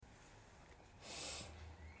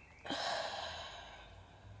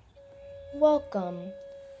Welcome.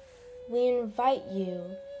 We invite you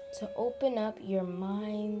to open up your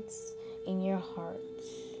minds and your hearts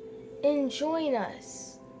and join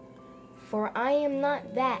us, for I am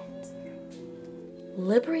not that.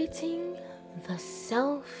 Liberating the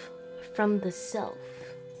self from the self.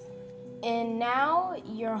 And now,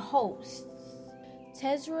 your hosts,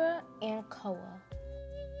 Tezra and Koa.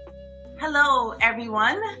 Hello,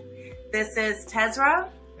 everyone. This is Tezra.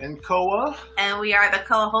 And Koa. And we are the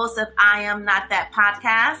co-hosts of I Am Not That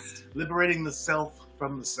podcast. Liberating the self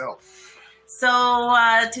from the self. So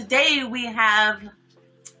today we have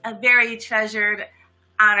a very treasured,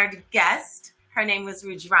 honored guest. Her name is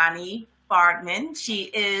Rudrani Bardman. She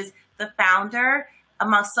is the founder,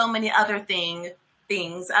 among so many other things,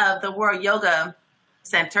 of the World Yoga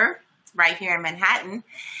Center right here in Manhattan.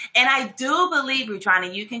 And I do believe,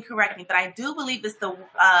 Rudrani, you can correct me, but I do believe it's the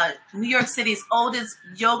New York City's oldest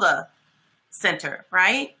yoga center,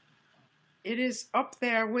 right? It is up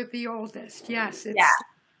there with the oldest. Yes, it's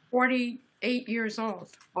 48 years old.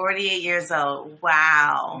 48 years old.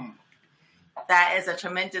 Wow. That is a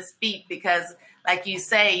tremendous feat because, like you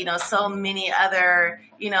say, so many other,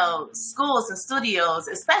 schools and studios,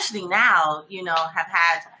 especially now, have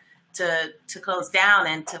had to close down,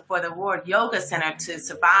 and for the World Yoga Center to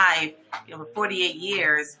survive, 48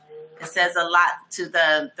 years, it says a lot to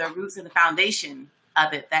the roots and the foundation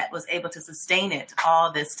of it that was able to sustain it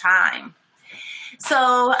all this time.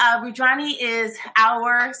 So Rudrani is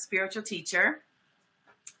our spiritual teacher.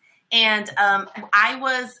 And I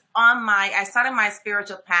started my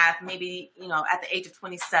spiritual path maybe, at the age of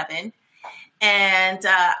 27, and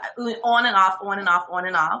on and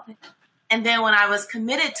off. And then when I was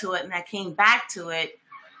committed to it and I came back to it,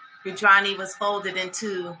 Rudrani was folded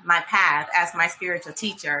into my path as my spiritual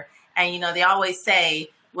teacher. And, they always say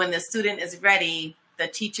when the student is ready, the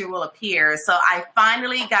teacher will appear. So I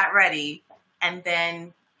finally got ready. And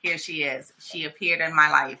then here she is. She appeared in my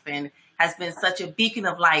life and has been such a beacon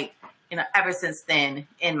of light, ever since then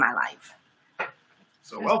in my life.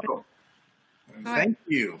 So welcome. And thank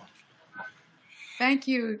you. Thank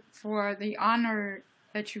you for the honor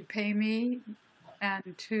that you pay me,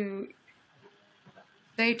 and to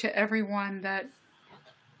say to everyone that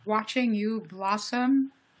watching you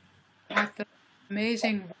blossom at the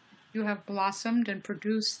amazing, you have blossomed and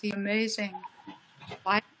produced the amazing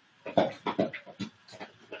life and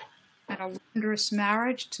a wondrous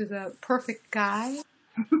marriage to the perfect guy.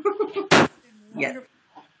 Yes.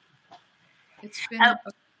 It's been a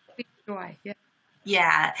big joy. Yeah.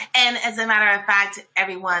 Yeah. And as a matter of fact,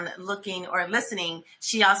 everyone looking or listening,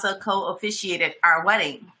 she also co-officiated our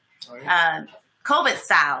wedding, COVID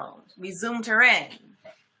style. We Zoomed her in,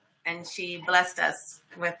 and she blessed us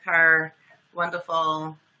with her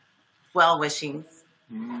wonderful well-wishings.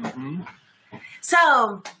 Mm-hmm.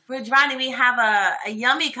 So, Rudrani, we have a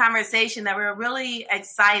yummy conversation that we're really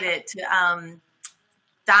excited to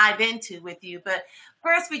dive into with you. But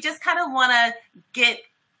first, we just kind of want to get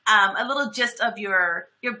a little gist of your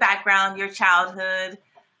background, your childhood.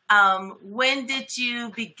 When did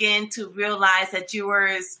you begin to realize that you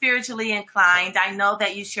were spiritually inclined? I know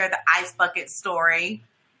that you share the ice bucket story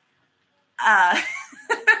as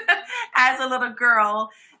a little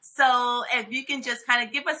girl. So if you can just kind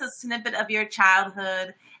of give us a snippet of your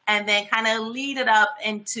childhood and then kind of lead it up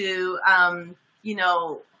into,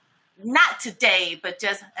 not today, but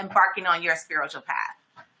just embarking on your spiritual path.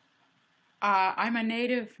 I'm a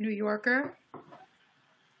native New Yorker,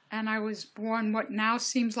 and I was born what now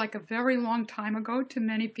seems like a very long time ago to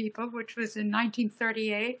many people, which was in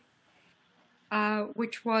 1938,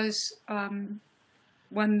 which was at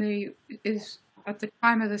the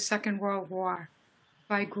time of the Second World War.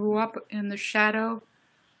 I grew up in the shadow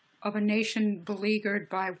of a nation beleaguered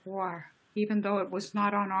by war. Even though it was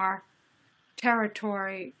not on our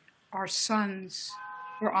territory, our sons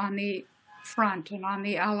were on the front and on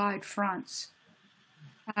the Allied fronts.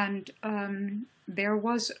 And there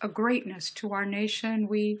was a greatness to our nation.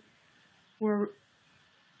 We were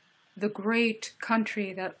the great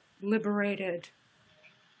country that liberated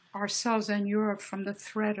ourselves and Europe from the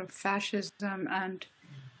threat of fascism, and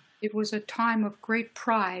it was a time of great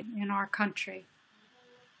pride in our country.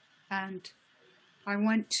 And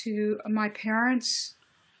my parents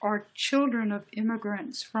are children of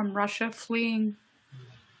immigrants from Russia fleeing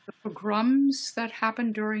the pogroms that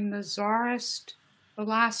happened during the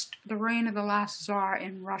reign of the last Tsar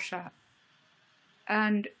in Russia.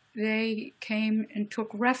 And they came and took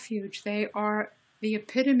refuge. They are the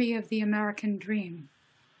epitome of the American dream.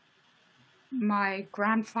 My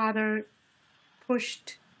grandfather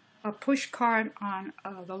pushed a push cart on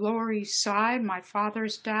the Lower East Side, my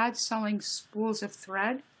father's dad selling spools of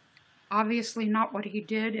thread. obviously not what he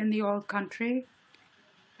did in the old country.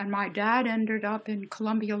 And my dad ended up in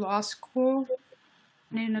Columbia Law School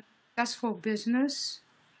and in a successful business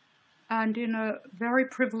and in a very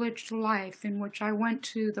privileged life in which I went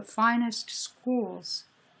to the finest schools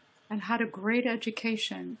and had a great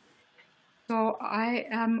education. So I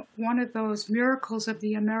am one of those miracles of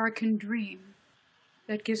the American dream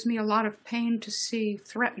that gives me a lot of pain to see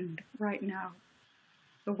threatened right now.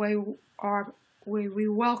 The way we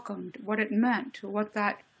welcomed, what it meant, what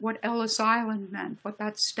Ellis Island meant, what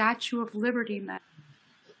that Statue of Liberty meant.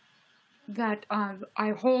 That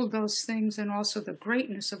I hold those things, and also the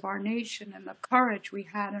greatness of our nation and the courage we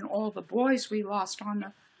had and all the boys we lost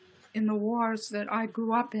in the wars that I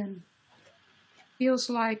grew up in. Feels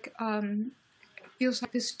like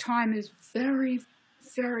this time is very,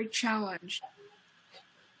 very challenged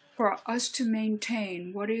for us to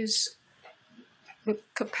maintain what is the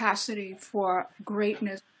capacity for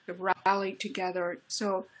greatness to rally together.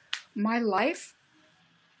 So my life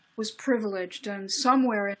was privileged, and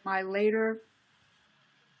somewhere in my later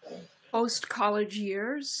post-college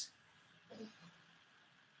years,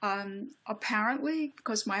 apparently,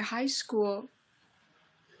 because my high school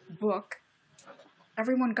book,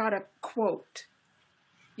 everyone got a quote,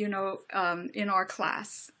 in our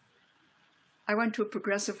class. I went to a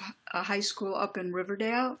progressive high school up in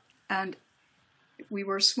Riverdale, and we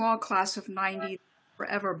were a small class of 90,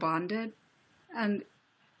 forever bonded, and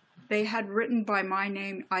they had written by my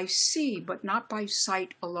name, I see, but not by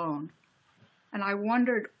sight alone. And I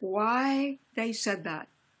wondered why they said that.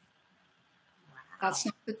 That's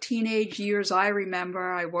not the teenage years I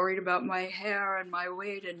remember. I worried about my hair and my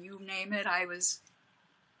weight and you name it. I was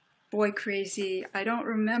boy crazy. I don't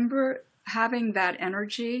remember having that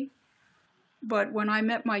energy, but when I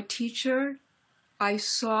met my teacher, I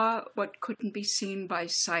saw what couldn't be seen by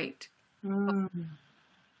sight.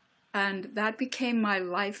 And that became my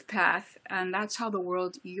life path, and that's how the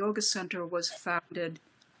World Yoga Center was founded.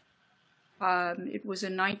 It was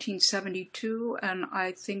in 1972, and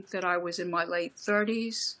I think that I was in my late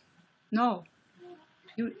 30s. No,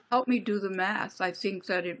 you helped me do the math. I think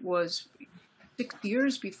that it was 6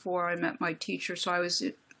 years before I met my teacher, so I was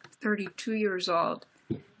 32 years old.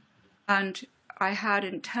 And I had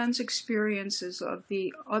intense experiences of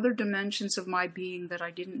the other dimensions of my being that I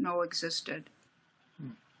didn't know existed.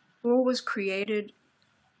 School was created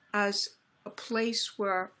as a place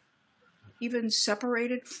where, even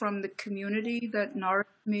separated from the community that nourished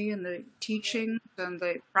me and the teachings and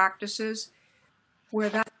the practices, where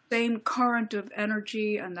that same current of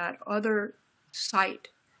energy and that other sight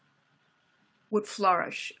would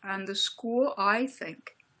flourish. And the school, I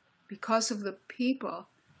think, because of the people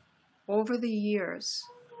over the years,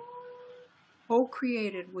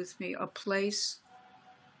 co-created with me a place,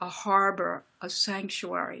 a harbor, a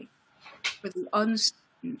sanctuary for the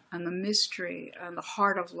unseen and the mystery and the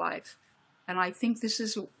heart of life. And I think this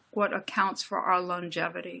is what accounts for our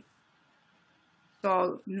longevity.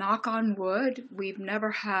 So, knock on wood, we've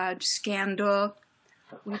never had scandal.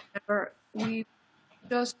 We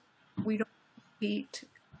don't compete.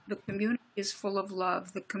 The community is full of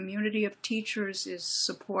love. The community of teachers is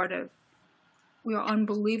supportive. We are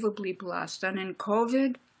unbelievably blessed. And in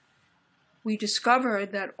COVID, we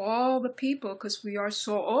discovered that all the people, because we are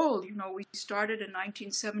so old, we started in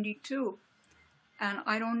 1972, and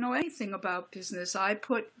I don't know anything about business. I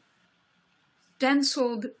put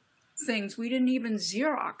stenciled things. We didn't even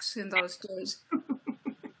Xerox in those days.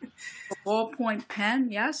 A ballpoint pen,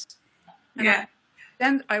 yes? And Yeah.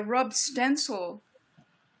 Then I rubbed stencil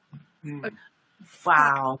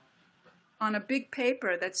Wow. on a big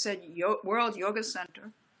paper that said World Yoga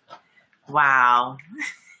Center. Wow.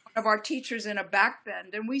 One of our teachers in a back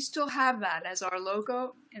bend, and we still have that as our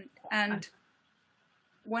logo, and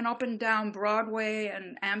went up and down Broadway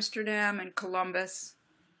and Amsterdam and Columbus,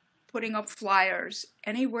 putting up flyers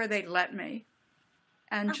anywhere they'd let me,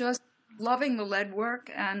 and just loving the lead work.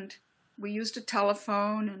 And we used a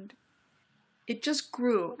telephone, and it just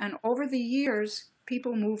grew. And over the years,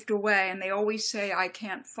 people moved away, and they always say, I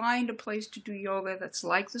can't find a place to do yoga that's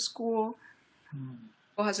like the school,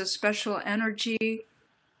 or has a special energy.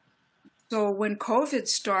 So when COVID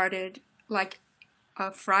started, like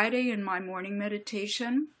a Friday in my morning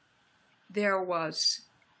meditation, there was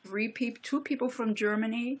two people from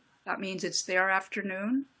Germany. That means it's their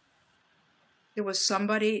afternoon. There was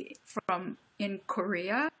somebody from in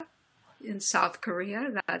Korea, in South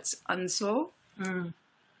Korea, that's Unso.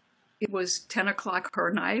 It was 10 o'clock her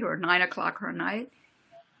night or 9 o'clock her night.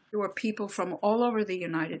 There were people from all over the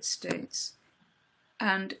United States.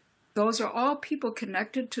 And those are all people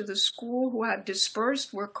connected to the school who have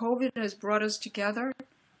dispersed, where COVID has brought us together.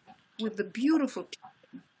 with the beautiful,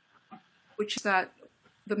 which is that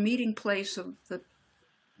the meeting place of the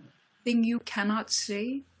thing you cannot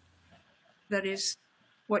see, that is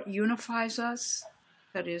what unifies us,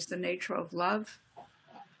 that is the nature of love,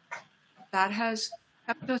 that has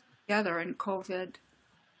kept us together in COVID,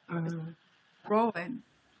 growing.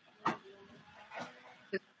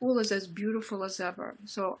 The school is as beautiful as ever.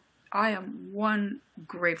 So I am one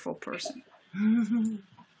grateful person.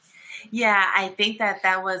 Yeah, I think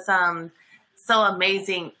that was so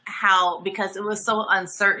amazing how, because it was so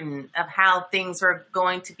uncertain of how things were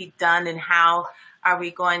going to be done and how are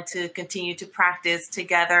we going to continue to practice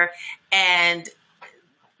together. And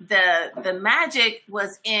the magic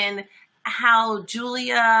was in how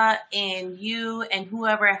Julia and you and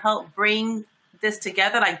whoever helped bring this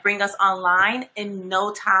together, like bring us online in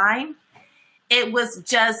no time. It was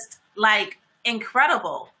just like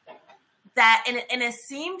incredible. That and it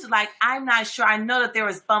seemed like, I'm not sure, I know that there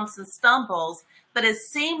was bumps and stumbles, but it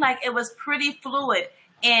seemed like it was pretty fluid.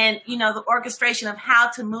 And the orchestration of how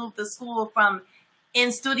to move the school from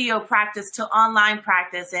in studio practice to online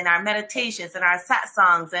practice, and our meditations and our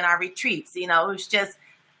satsangs and our retreats, it was just,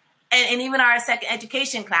 and even our second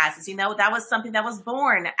education classes, that was something that was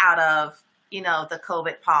born out of the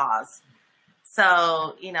COVID pause.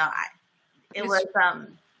 So it was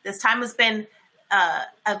this time has been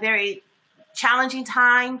a very challenging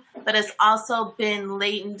time, but it's also been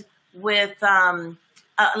laden with a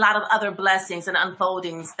lot of other blessings and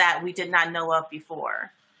unfoldings that we did not know of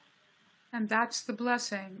before. And that's the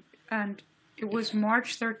blessing. And it was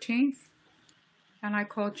March 13th, and I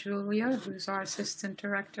called Julia, who's our assistant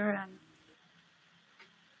director, and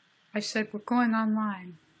I said, we're going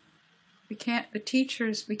online. We can't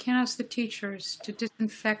ask the teachers to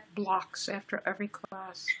disinfect blocks after every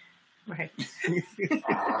class. Right.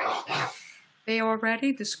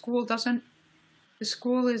 The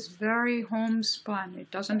school is very homespun. It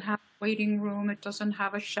doesn't have a waiting room. It doesn't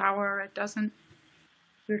have a shower.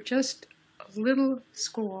 We're just a little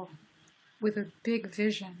school with a big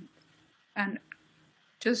vision and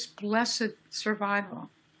just blessed survival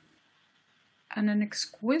and an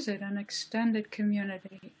exquisite and extended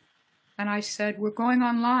community. And I said, we're going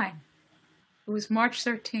online. It was March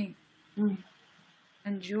 13th.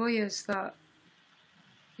 And Julia's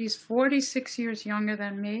she's 46 years younger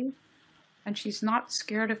than me, and she's not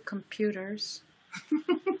scared of computers.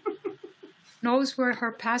 Knows where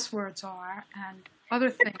her passwords are and other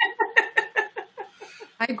things.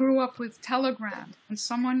 I grew up with telegrams. When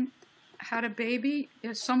someone had a baby,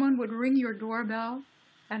 if someone would ring your doorbell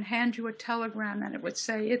and hand you a telegram, and it would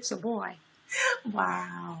say, it's a boy.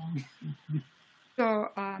 Wow.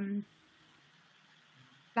 So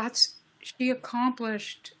she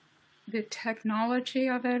accomplished the technology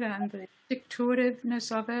of it and the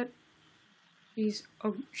stick-to-itiveness of it.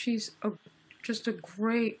 She's just a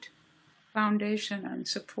great foundation and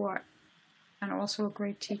support, and also a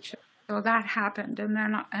great teacher. So that happened, and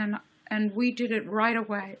then and we did it right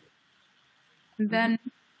away. And then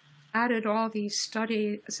added all these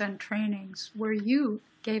studies and trainings where you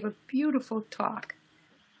gave a beautiful talk.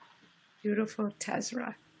 Beautiful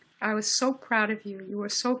Tezra. I was so proud of you. You were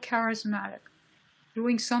so charismatic,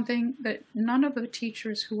 doing something that none of the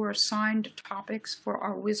teachers who were assigned topics for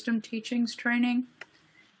our wisdom teachings training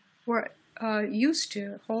were used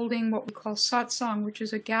to, holding what we call satsang, which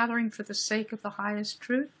is a gathering for the sake of the highest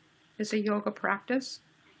truth, is a yoga practice.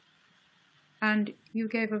 And you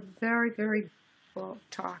gave a very, very beautiful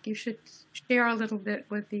talk. You should share a little bit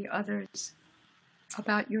with the others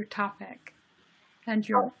about your topic. And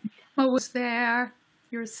your mama was there,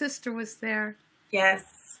 your sister was there.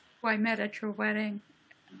 Yes. Who I met at your wedding.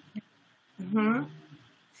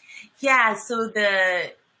 Yeah, so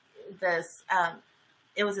it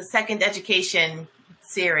was a second education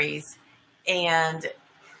series, and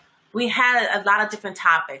we had a lot of different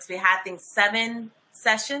topics. We had, I think, 7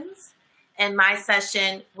 sessions, and my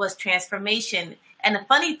session was transformation. And the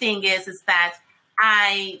funny thing is that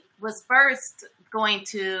I was first going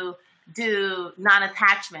to do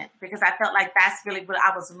non-attachment because I felt like that's really what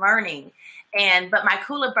I was learning. But my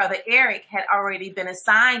cooler brother, Eric, had already been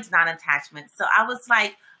assigned non-attachment. So I was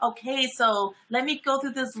like, okay, so let me go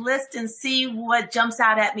through this list and see what jumps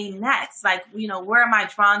out at me next. Like, where am I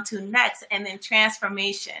drawn to next? And then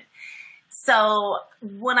transformation. So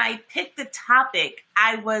when I picked the topic,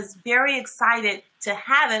 I was very excited to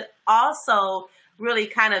have it. Also really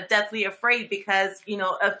kind of deathly afraid because,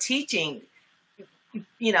 of teaching,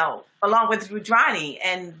 along with Rudrani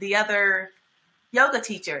and the other yoga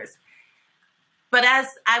teachers. But as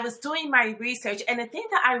I was doing my research, and the thing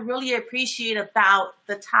that I really appreciate about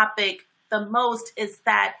the topic the most is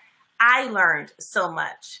that I learned so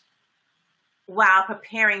much. while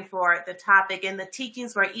preparing for the topic, and the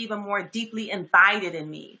teachings were even more deeply imbibed in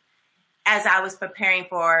me as I was preparing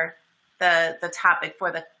for the topic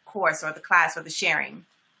for the course or the class or the sharing.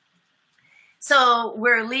 So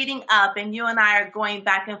we're leading up, and you and I are going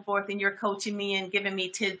back and forth, and you're coaching me and giving me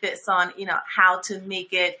tidbits on, how to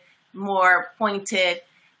make it more pointed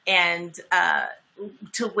and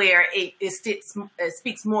to where it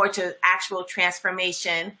speaks more to actual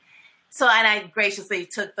transformation. So, and I graciously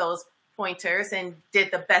took those pointers and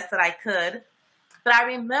did the best that I could. But I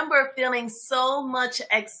remember feeling so much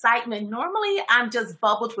excitement. Normally, I'm just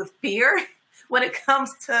bubbled with fear when it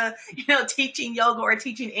comes to, teaching yoga or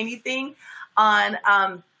teaching anything on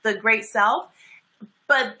the great self.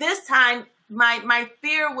 But this time, my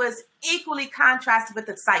fear was equally contrasted with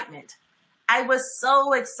excitement. I was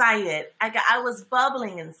so excited. I was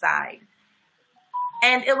bubbling inside.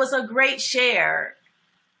 And it was a great share.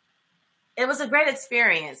 It was a great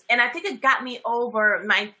experience. And I think it got me over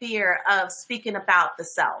my fear of speaking about the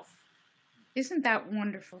self. Isn't that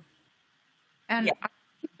wonderful? And Yeah. I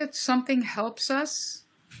think that something helps us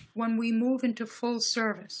when we move into full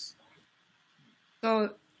service.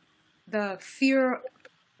 So the fear of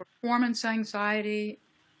performance anxiety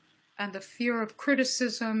and the fear of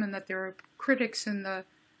criticism, and that there are critics and the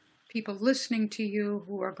people listening to you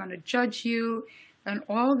who are going to judge you, and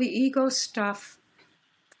all the ego stuff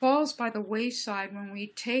falls by the wayside when we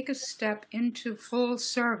take a step into full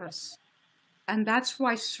service. And that's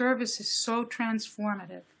why service is so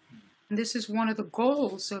transformative. And this is one of the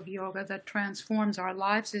goals of yoga that transforms our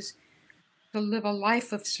lives, is to live a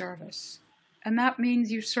life of service. And that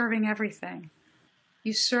means you're serving everything.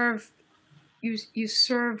 You serve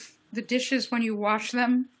the dishes when you wash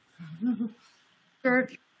them. Serve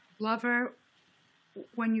your lover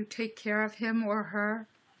when you take care of him or her.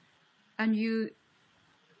 And you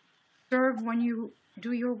serve when you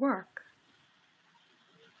do your work.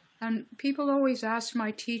 And people always ask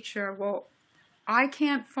my teacher, well, I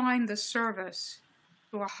can't find the service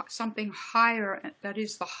to something higher that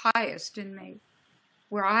is the highest in me,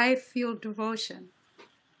 where I feel devotion.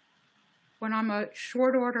 When I'm a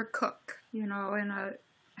short order cook, in a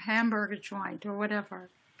hamburger joint or whatever.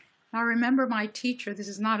 I remember my teacher, this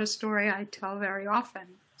is not a story I tell very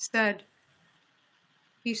often,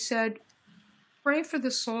 he said, pray for the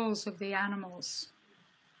souls of the animals,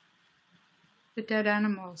 the dead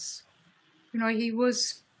animals. He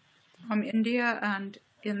was from India, and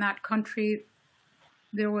in that country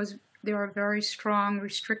there are very strong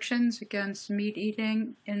restrictions against meat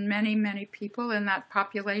eating in many, many people in that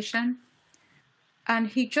population. And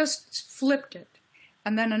he just flipped it.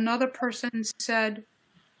 And then another person said,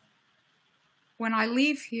 when I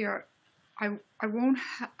leave here, I won't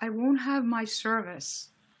have my service.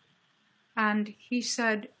 And he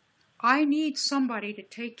said, I need somebody to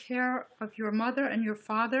take care of your mother and your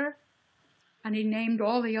father. And he named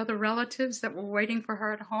all the other relatives that were waiting for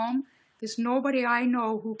her at home. There's nobody I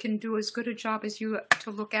know who can do as good a job as you to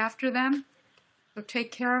look after them. So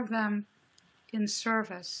take care of them in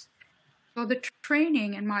service. So the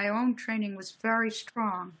training, and my own training, was very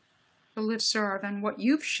strong to live serve. And what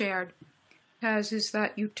you've shared, Pez, is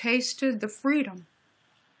that you tasted the freedom.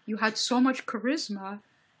 You had so much charisma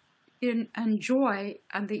and joy,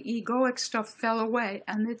 and the egoic stuff fell away.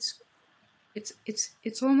 And it's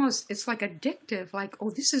almost, it's like addictive. Like,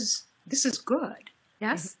 oh, this is good.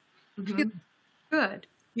 Yes, Mm-hmm. good.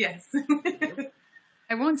 Yes.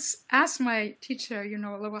 I once asked my teacher,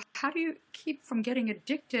 well, how do you keep from getting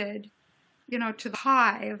addicted, to the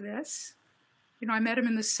high of this? I met him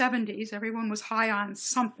in the 70s. Everyone was high on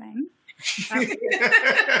something,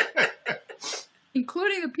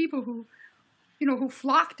 including the people who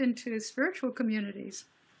flocked into spiritual communities.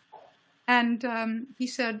 And he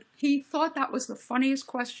said he thought that was the funniest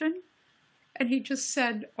question. And he just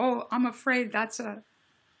said, oh, I'm afraid that's a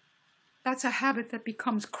habit that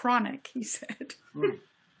becomes chronic, he said.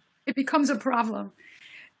 It becomes a problem.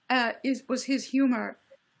 Was his humor.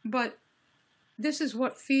 But this is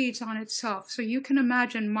what feeds on itself. So you can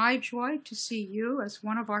imagine my joy to see you as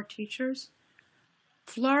one of our teachers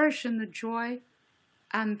flourish in the joy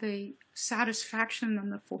and the satisfaction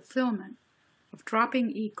and the fulfillment of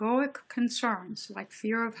dropping egoic concerns like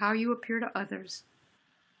fear of how you appear to others,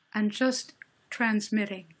 and just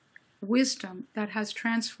transmitting wisdom that has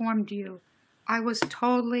transformed you. I was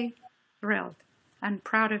totally thrilled and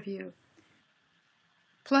proud of you.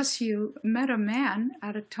 Plus, you met a man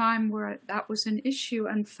at a time where that was an issue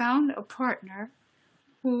and found a partner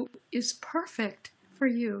who is perfect for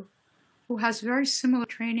you, who has very similar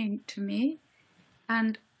training to me.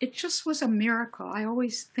 And it just was a miracle. I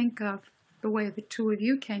always think of the way the two of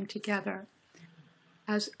you came together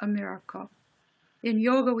as a miracle. In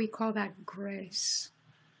yoga, we call that grace.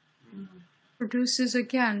 Produces,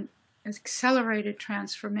 again, accelerated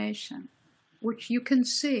transformation, which you can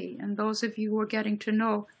see. And those of you who are getting to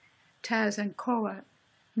know Taz and Koa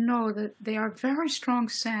know that they are very strong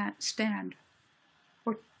stand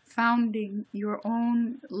for founding your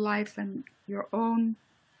own life and your own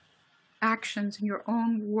actions and your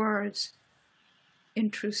own words in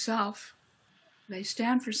true self. They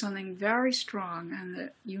stand for something very strong, and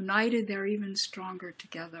that united, they're even stronger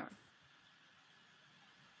together.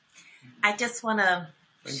 I just want to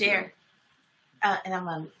share, and I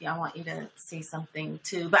want you to say something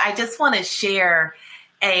too, but I just want to share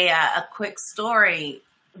a quick story.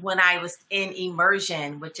 When I was in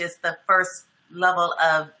immersion, which is the first level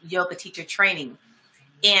of yoga teacher training.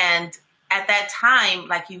 And at that time,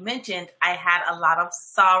 like you mentioned, I had a lot of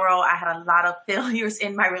sorrow. I had a lot of failures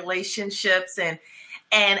in my relationships.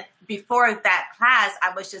 And before that class,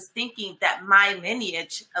 I was just thinking that my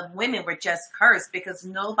lineage of women were just cursed because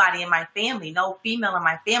nobody in my family, no female in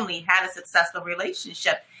my family had a successful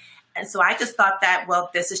relationship. And so I just thought that, well,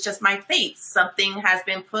 this is just my fate. Something has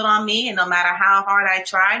been put on me, and no matter how hard I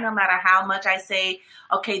try, no matter how much I say,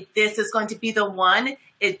 okay, this is going to be the one,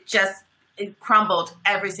 it crumbled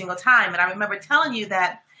every single time. And I remember telling you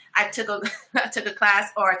that I took a class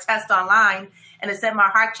or a test online, and it said my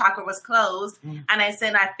heart chakra was closed. And I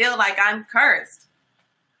said, I feel like I'm cursed.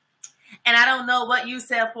 And I don't know what you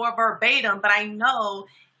said for verbatim, but I know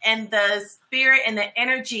in the spirit and the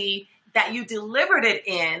energy that you delivered it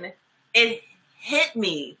in, it hit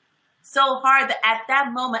me so hard that at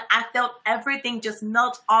that moment, I felt everything just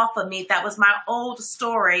melt off of me. That was my old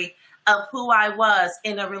story of who I was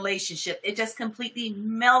in a relationship. It just completely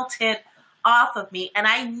melted off of me. And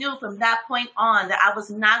I knew from that point on that I was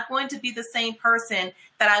not going to be the same person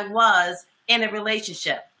that I was in a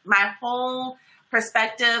relationship. My whole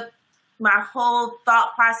perspective, my whole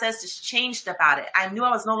thought process just changed about it. I knew I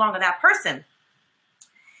was no longer that person.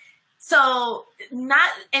 So and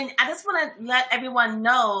I just want to let everyone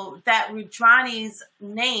know that Rudrani's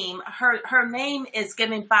name, her name is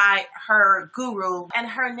given by her guru, and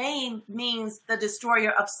her name means the destroyer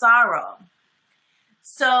of sorrow.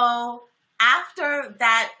 So after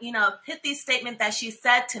that, pithy statement that she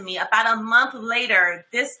said to me, about a month later,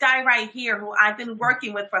 this guy right here, who I've been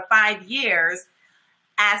working with for 5 years,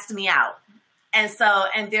 asked me out. And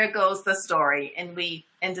there goes the story. And we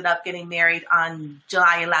ended up getting married on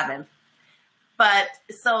July 11th. But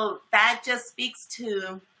so that just speaks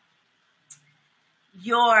to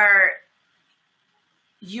your,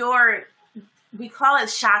 we call it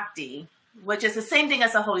Shakti, which is the same thing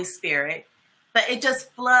as the Holy Spirit, but it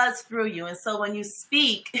just floods through you. And so when you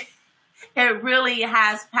speak, it really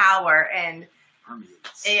has power and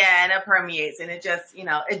permeates. Yeah, and it permeates, and it just,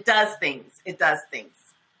 it does things. It does things.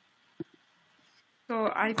 So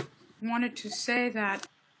I wanted to say that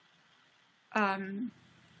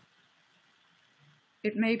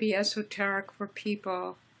it may be esoteric for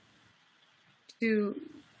people to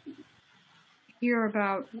hear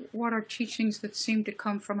about what are teachings that seem to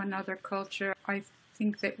come from another culture. I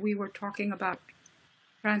think that we were talking about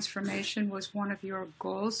transformation was one of your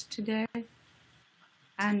goals today,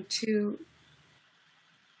 and to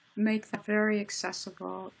make that very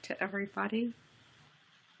accessible to everybody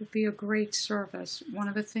would be a great service. One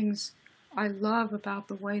of the things I love about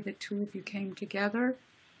the way the two of you came together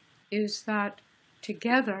is that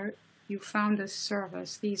together you found a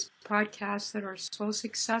service. These podcasts that are so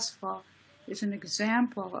successful is an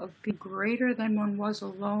example of being greater than one was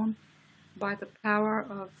alone by the power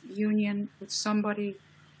of union with somebody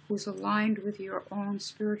who's aligned with your own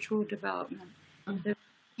spiritual development.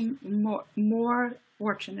 More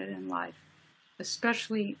fortunate in life,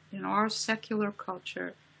 especially in our secular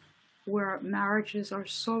culture, where marriages are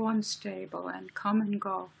so unstable and come and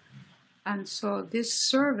go. And so this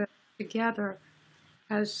service together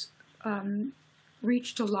has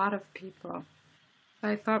reached a lot of people.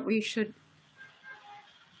 I thought we should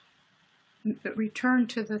return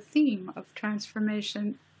to the theme of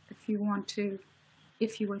transformation if you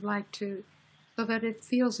would like to, so that it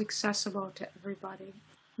feels accessible to everybody.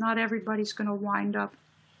 Not everybody's going to wind up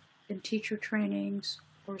in teacher trainings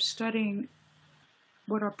or studying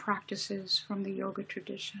what are practices from the yoga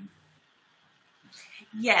tradition.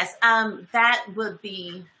 Yes, that would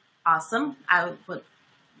be awesome. I would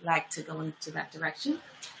like to go into that direction.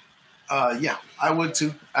 Yeah, I would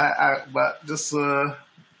too. But just a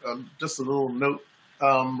little note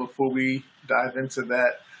before we dive into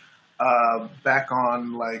that. Back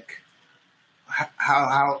on like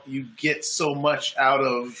how you get so much out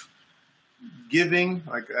of giving.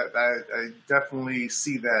 Like I definitely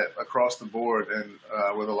see that across the board, and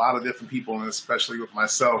with a lot of different people, and especially with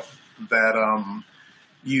myself, that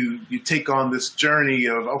you take on this journey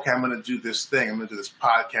of, okay, I'm going to do this thing. I'm going to do this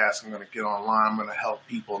podcast. I'm going to get online. I'm going to help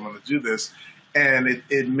people. I'm going to do this. And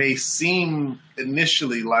it may seem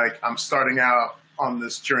initially like I'm starting out on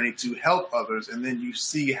this journey to help others. And then you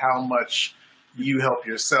see how much you help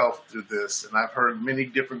yourself through this. And I've heard many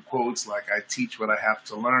different quotes, like, I teach what I have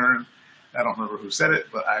to learn. I don't remember who said it,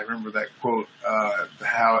 but I remember that quote,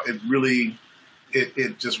 how it really,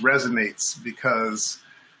 it just resonates, because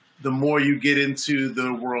the more you get into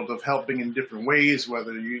the world of helping in different ways,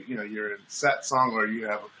 whether you're in satsang, or you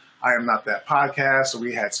have I Am Not That podcast, or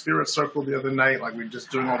we had Spirit Circle the other night, like we're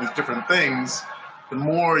just doing all these different things, the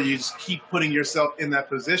more you just keep putting yourself in that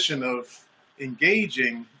position of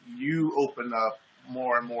engaging, you open up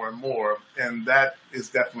more and more and more. And that is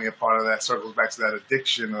definitely a part of that, circles back to that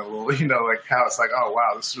addiction a little, like how it's like, oh,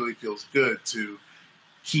 wow, this really feels good to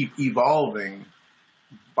keep evolving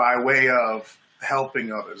by way of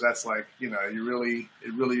helping others. That's like, it really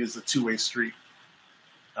is a two-way street.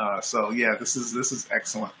 So yeah, this is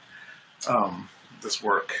excellent. This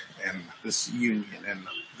work and this union and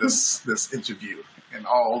this interview and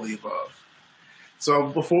all the above. So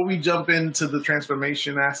before we jump into the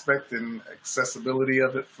transformation aspect and accessibility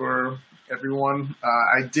of it for everyone,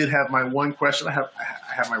 I did have my one question. I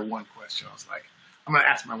have my one question. I was like, I'm going to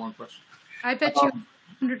ask my one question. I bet you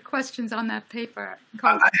 100 questions on that paper.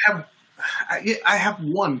 I have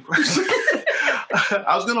one question.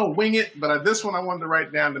 I was going to wing it, but this one I wanted to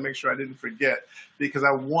write down to make sure I didn't forget, because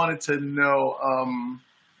I wanted to know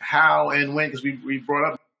how and when, because we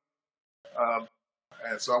brought up,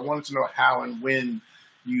 and so I wanted to know how and when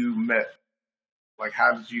you met. Like,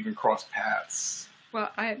 how did you even cross paths? Well,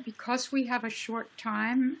 because we have a short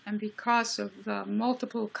time, and because of the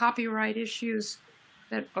multiple copyright issues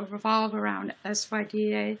that revolve around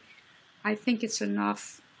SYDA, I think it's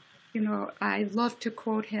enough. I love to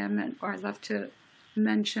quote him, or I love to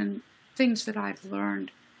mention things that I've learned.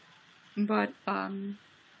 But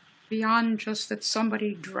beyond just that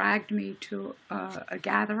somebody dragged me to a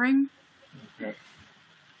gathering, Okay.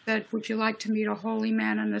 said, would you like to meet a holy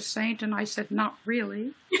man and a saint? And I said, not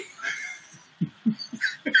really.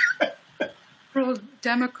 Real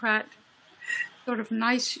Democrat, sort of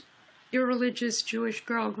nice, irreligious Jewish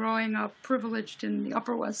girl growing up privileged in the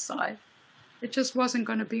Upper West Side. It just wasn't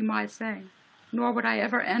going to be my thing. Nor would I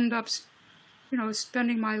ever end up,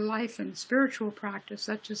 spending my life in spiritual practice.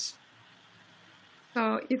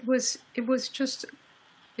 So it was just,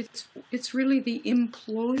 it's really the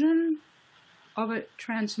implosion of a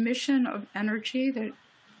transmission of energy that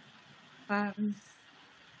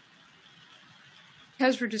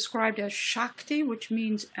Kesra described as Shakti, which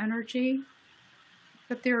means energy,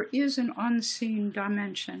 that there is an unseen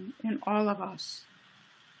dimension in all of us.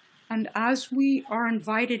 And as we are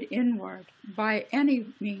invited inward by any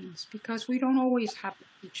means, because we don't always have a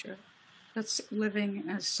teacher that's living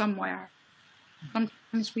as somewhere,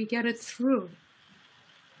 sometimes we get it through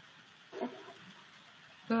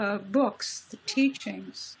the books, the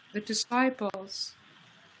teachings, the disciples,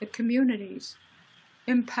 the communities,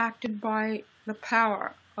 impacted by the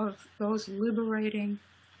power of those liberating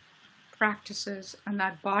practices and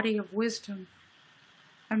that body of wisdom.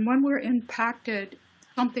 And when we're impacted,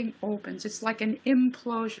 something opens. It's like an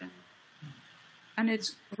implosion. And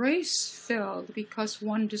it's grace-filled because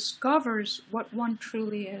one discovers what one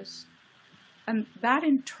truly is. And that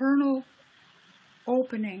internal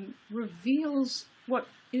opening reveals what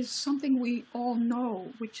is something we all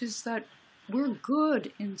know, which is that we're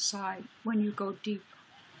good inside when you go deep.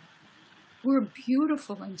 We're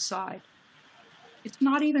beautiful inside. It's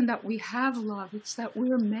not even that we have love, it's that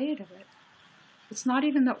we're made of it. It's not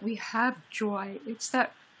even that we have joy, it's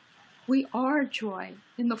that we are joy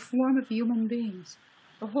in the form of human beings.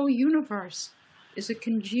 The whole universe is a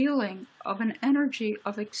congealing of an energy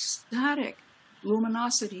of ecstatic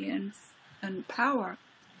luminosity and power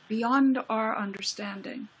beyond our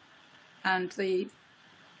understanding. And the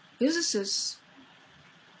physicists,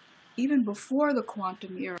 even before the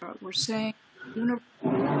quantum era, were saying,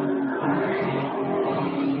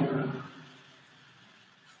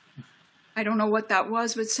 I don't know what that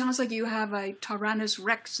was, but it sounds like you have a Tyrannus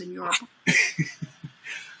Rex in Europe.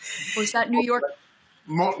 Was that New York?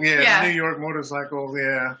 Yeah, New York motorcycles.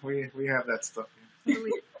 Yeah, we have that stuff.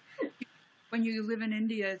 When you live in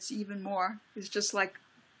India, it's even more. It's just like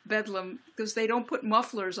bedlam, because they don't put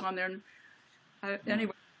mufflers on there.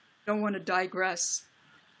 Anyway, I don't want to digress.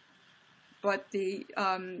 But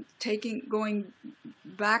going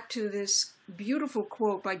back to this beautiful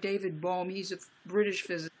quote by David Bohm, he's a British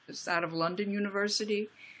physicist out of London University,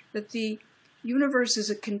 that the universe is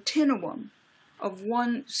a continuum of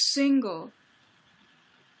one single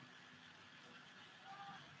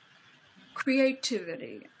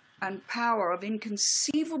creativity and power of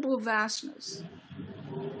inconceivable vastness.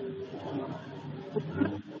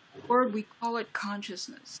 Word, we call it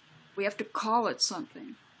consciousness. We have to call it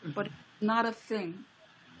something, but it's not a thing.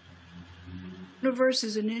 The universe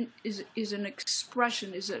is an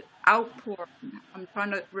expression, is an outpouring. I'm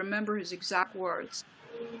trying to remember his exact words.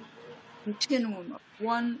 Continuum of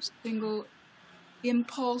one single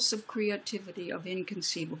impulse of creativity of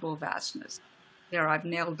inconceivable vastness. There, I've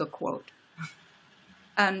nailed the quote.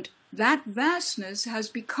 And that vastness has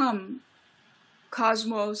become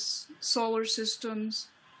cosmos, solar systems,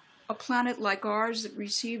 a planet like ours that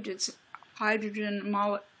received its hydrogen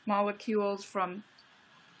molecules from,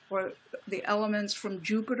 or the elements from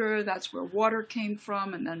Jupiter. That's where water came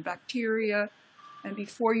from, and then bacteria. And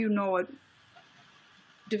before you know it,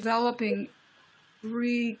 developing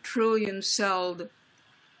 3 trillion celled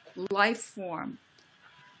life form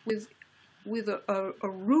with a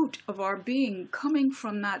root of our being coming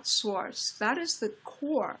from that source. That is the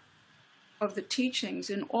core of the teachings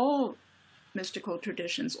in all mystical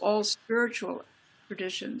traditions, all spiritual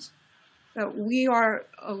traditions, that we are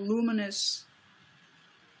a luminous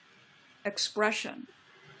expression,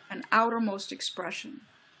 an outermost expression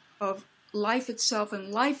of life itself,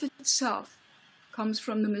 and life itself comes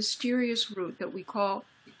from the mysterious root that we call,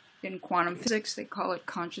 in quantum physics, they call it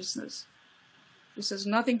consciousness. This has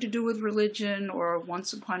nothing to do with religion or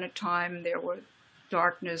once upon a time there was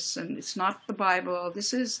darkness, and it's not the Bible.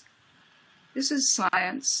 This is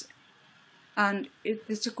science, and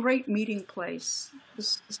it's a great meeting place. The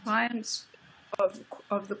science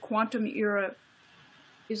of the quantum era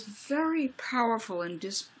is very powerful in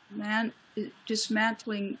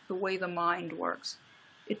dismantling the way the mind works.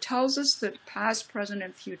 It tells us that past, present,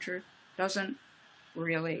 and future doesn't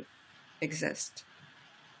really exist.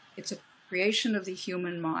 It's a creation of the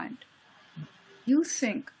human mind. You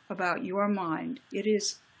think about your mind, it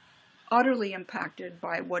is utterly impacted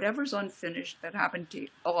by whatever's unfinished that happened to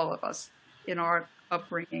all of us in our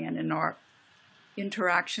upbringing and in our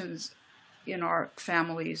interactions in our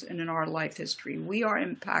families and in our life history. We are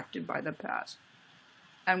impacted by the past,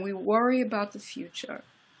 and we worry about the future.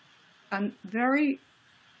 And very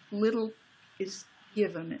little is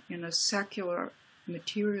given in a secular,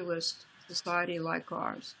 materialist society like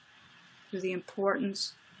ours to the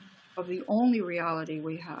importance of the only reality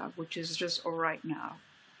we have, which is just a right now.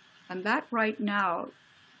 And that right now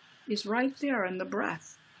is right there in the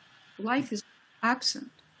breath. Life is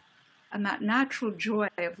absent. And that natural joy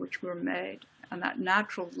of which we're made, and that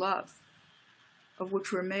natural love of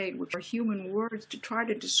which we're made, which are human words to try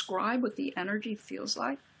to describe what the energy feels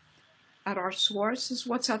like at our source, is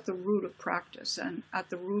what's at the root of practice and at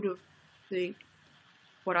the root of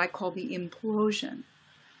what I call the implosion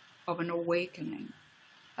of an awakening.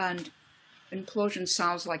 And implosion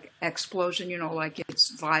sounds like explosion, like it's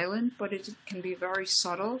violent, but it can be very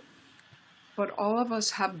subtle. But all of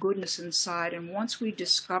us have goodness inside, and once we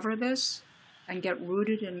discover this and get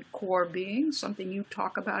rooted in core being, something you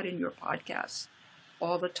talk about in your podcast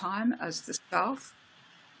all the time as the self,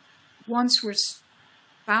 once we're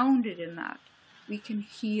founded in that, we can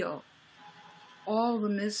heal all the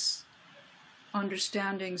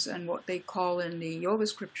misunderstandings and what they call in the yoga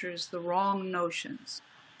scriptures the wrong notions.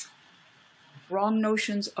 Wrong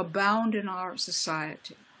notions abound in our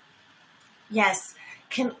society. Yes.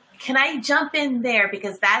 Can I jump in there?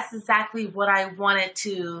 Because that's exactly what I wanted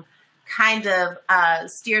to kind of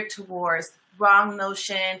steer towards. Wrong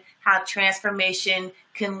notion, how transformation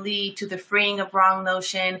can lead to the freeing of wrong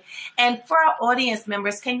notion. And for our audience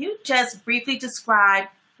members, can you just briefly describe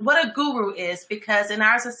what a guru is? Because in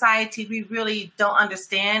our society, we really don't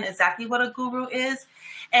understand exactly what a guru is.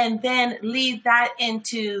 And then lead that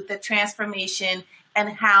into the transformation and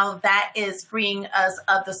how that is freeing us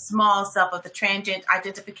of the small self, of the transient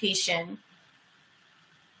identification.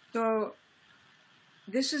 So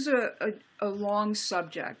this is a long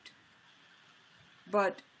subject,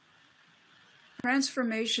 but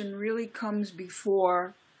transformation really comes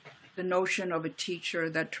before the notion of a teacher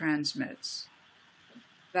that transmits.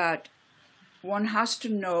 That one has to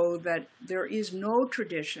know that there is no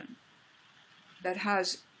tradition that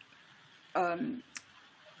has a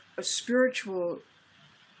spiritual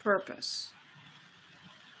purpose,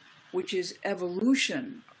 which is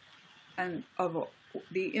evolution and of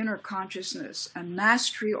the inner consciousness and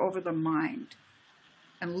mastery over the mind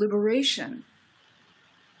and liberation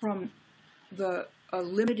from a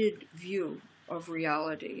limited view of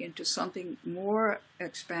reality into something more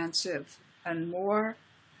expansive and more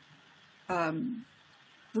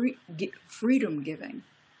freedom giving,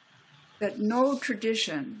 that no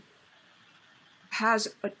tradition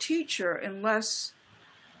has a teacher unless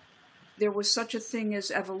there was such a thing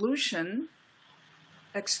as evolution,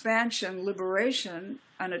 expansion, liberation,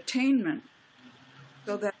 and attainment,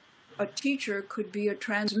 so that a teacher could be a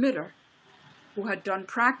transmitter who had done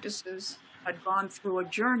practices, had gone through a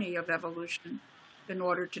journey of evolution in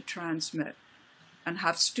order to transmit and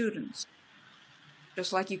have students.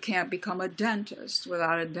 Just like you can't become a dentist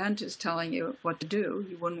without a dentist telling you what to do.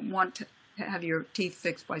 You wouldn't want to have your teeth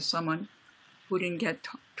fixed by someone who didn't get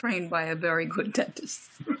trained by a very good dentist.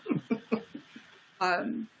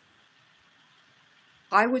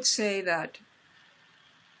 I would say that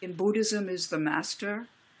in Buddhism is the master,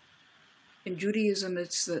 in Judaism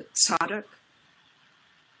it's the tzaddik,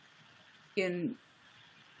 in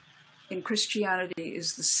Christianity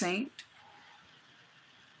is the saint,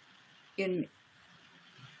 in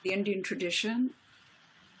the Indian tradition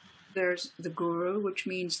there's the guru, which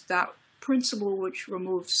means that principle which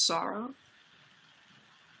removes sorrow.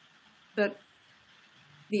 That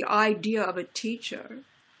the idea of a teacher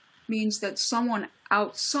means that someone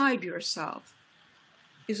outside yourself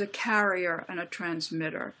is a carrier and a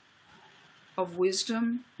transmitter of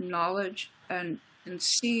wisdom, knowledge, and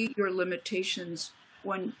see your limitations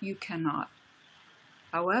when you cannot.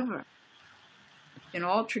 However, in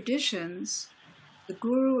all traditions, the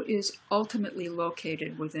guru is ultimately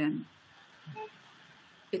located within.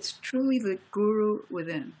 It's truly the guru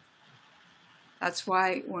within. That's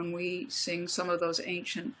why when we sing some of those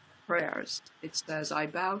ancient prayers, it says, I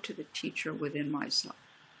bow to the teacher within myself.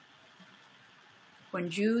 When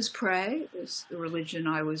Jews pray, it's the religion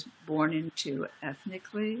I was born into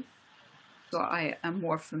ethnically, so I am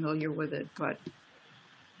more familiar with it, but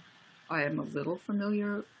I am a little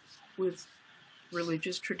familiar with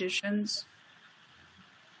religious traditions.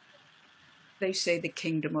 They say the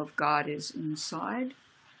kingdom of God is inside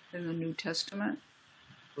in the New Testament.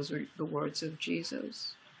 Those are the words of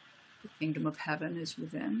Jesus. The kingdom of heaven is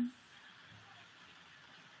within.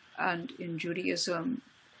 And in Judaism,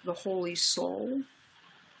 the holy soul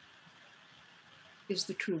is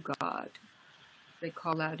the true God. They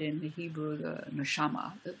call that in the Hebrew the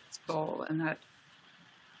neshama, the soul, and that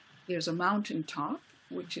there's a mountaintop,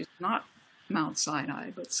 which is not Mount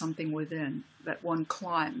Sinai, but something within that one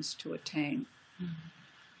climbs to attain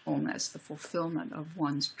wholeness, the fulfillment of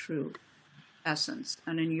one's true essence.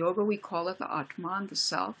 And in yoga, we call it the Atman, the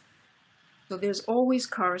self. So there's always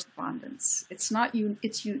correspondence. It's not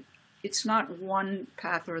one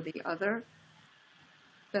path or the other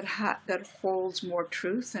that holds more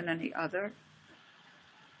truth than any other.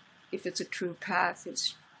 If it's a true path,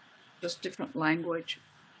 it's just different language,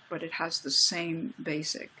 but it has the same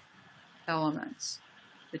basic elements.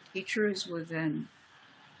 The teacher is within.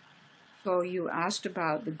 So you asked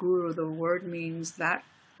about the guru. The word means that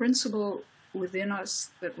principle within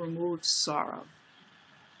us that removes sorrow.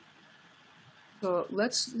 So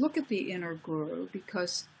let's look at the inner guru,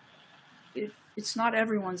 because it's not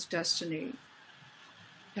everyone's destiny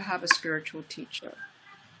to have a spiritual teacher.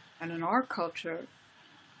 And in our culture,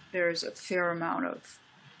 there's a fair amount of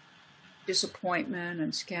disappointment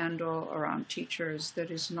and scandal around teachers that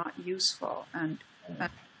is not useful and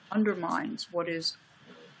undermines what is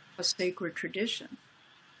a sacred tradition.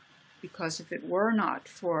 Because if it were not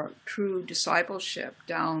for true discipleship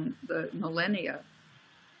down the millennia,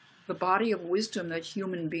 the body of wisdom that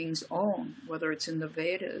human beings own, whether it's in the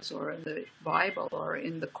Vedas or in the Bible or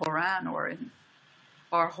in the Quran or in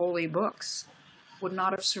our holy books, would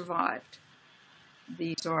not have survived.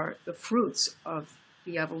 These are the fruits of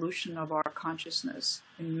the evolution of our consciousness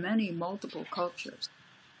in many multiple cultures.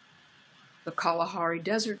 The Kalahari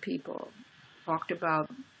Desert people talked about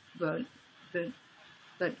that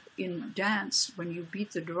in dance, when you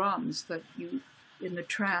beat the drums, that you, in the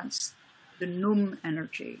trance, the Num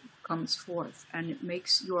energy comes forth and it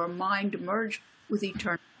makes your mind merge with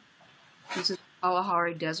eternity. These are the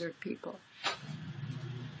Kalahari Desert people.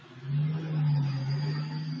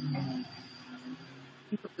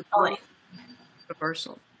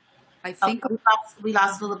 Universal. I think we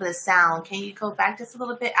lost a little bit of sound. Can you go back just a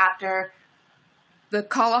little bit after? The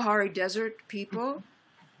Kalahari Desert people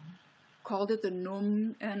called it the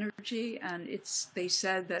Num energy, and they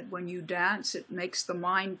said that when you dance, it makes the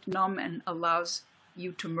mind numb and allows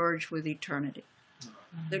you to merge with eternity.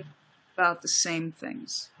 They're about the same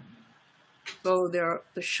things. So the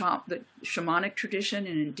shamanic tradition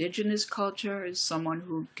in indigenous culture is someone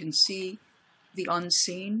who can see the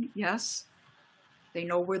unseen, yes. They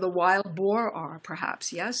know where the wild boar are,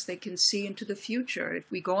 perhaps. Yes, they can see into the future. If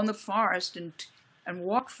we go in the forest and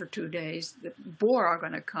walk for 2 days, the boar are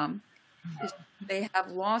going to come. They have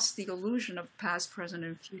lost the illusion of past, present,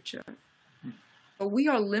 and future. But we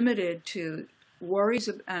are limited to worries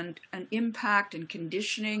and impact and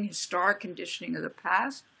conditioning, historic conditioning of the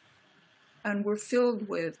past. And we're filled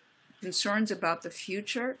with concerns about the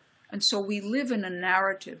future. And so we live in a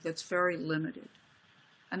narrative that's very limited.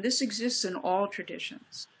 And this exists in all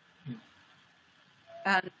traditions.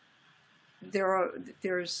 And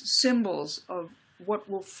there's symbols of what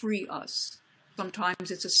will free us. Sometimes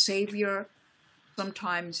it's a savior,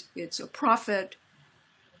 sometimes it's a prophet,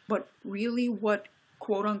 but really what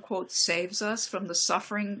quote unquote saves us from the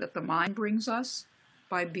suffering that the mind brings us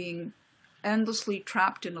by being endlessly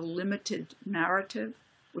trapped in a limited narrative,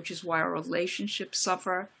 which is why our relationships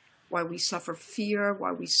suffer, why we suffer fear,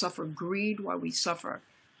 why we suffer greed, why we suffer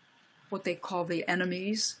what they call the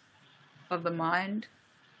enemies of the mind,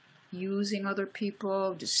 using other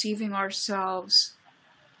people, deceiving ourselves,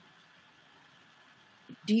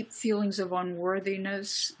 deep feelings of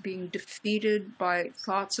unworthiness, being defeated by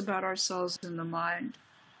thoughts about ourselves in the mind.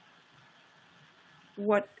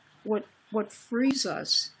 What frees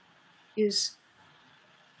us is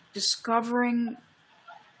discovering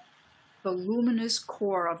the luminous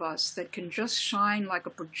core of us that can just shine like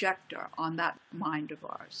a projector on that mind of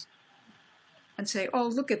ours and say, oh,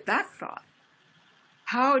 look at that thought.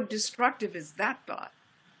 How destructive is that thought?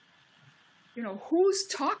 You know, who's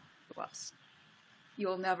talking to us?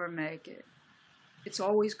 You'll never make it. It's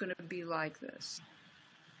always going to be like this.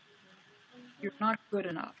 You're not good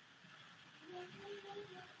enough.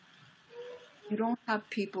 You don't have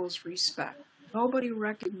people's respect. Nobody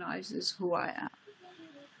recognizes who I am.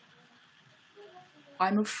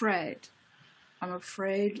 I'm afraid. I'm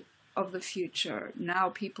afraid of the future. Now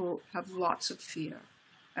people have lots of fear.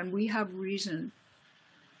 And we have reason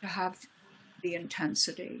to have the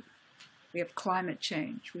intensity. We have climate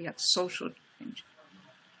change. We have social change.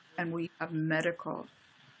 And we have medical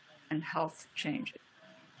and health changes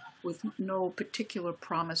with no particular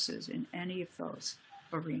promises in any of those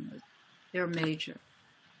arenas. They're major.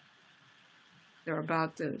 They're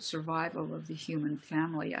about the survival of the human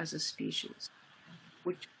family as a species,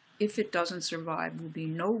 which, if it doesn't survive, will be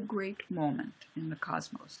no great moment in the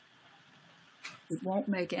cosmos. It won't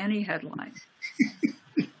make any headlines.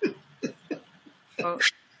 Oh,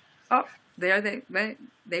 there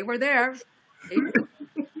they were there.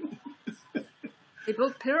 They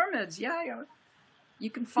built pyramids, yeah. You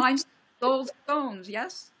can find old stones,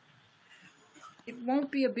 yes? It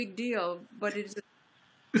won't be a big deal, but it is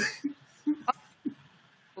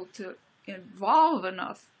to evolve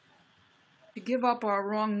enough to give up our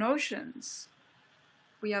wrong notions.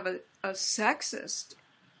 We have a sexist,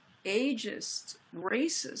 ageist,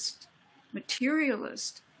 racist,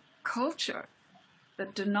 materialist culture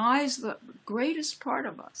that denies the greatest part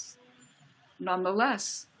of us.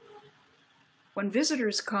 Nonetheless, when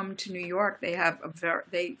visitors come to New York, they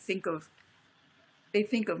think of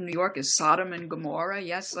New York as Sodom and Gomorrah,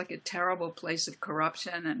 yes, like a terrible place of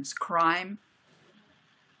corruption and crime.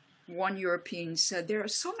 One European said, there are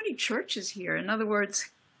so many churches here. In other words,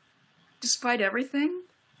 despite everything,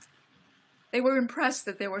 they were impressed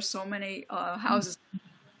that there were so many houses,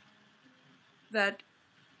 that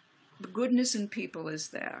the goodness in people is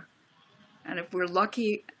there. And if we're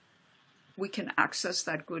lucky, we can access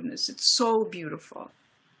that goodness. It's so beautiful.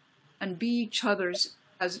 And be each other's,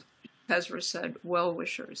 as Ezra said,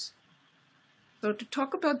 well-wishers. So to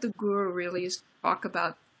talk about the Guru really is to talk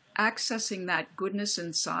about accessing that goodness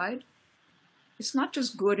inside. It's not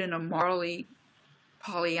just good in a morally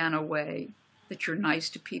Pollyanna way, that you're nice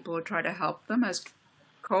to people or try to help them. As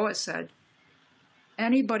Koa said,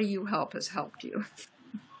 anybody you help has helped you.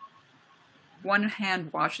 One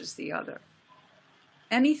hand washes the other.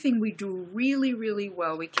 Anything we do really, really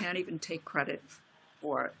well, we can't even take credit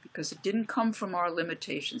for it because it didn't come from our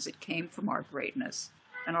limitations. It came from our greatness.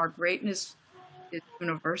 And our greatness is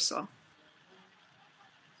universal.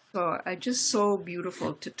 So it's just so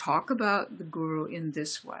beautiful to talk about the Guru in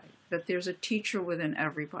this way, that there's a teacher within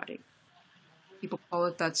everybody. People call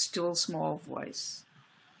it that still small voice.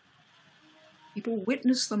 People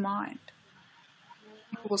witness the mind.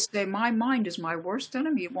 People will say, my mind is my worst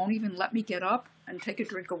enemy. It won't even let me get up and take a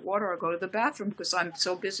drink of water or go to the bathroom because I'm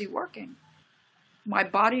so busy working. My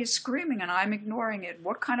body is screaming and I'm ignoring it.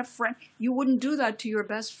 What kind of friend? You wouldn't do that to your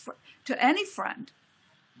best friend, to any friend.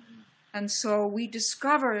 And so we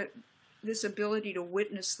discover this ability to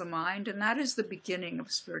witness the mind, and that is the beginning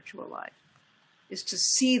of spiritual life, is to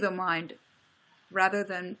see the mind rather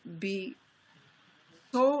than be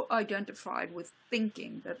so identified with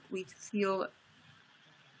thinking that we feel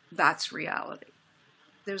that's reality.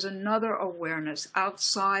 There's another awareness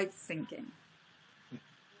outside thinking.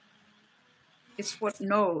 It's what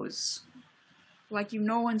knows. Like, you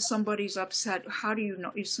know when somebody's upset, how do you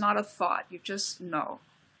know? It's not a thought, you just know.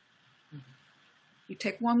 You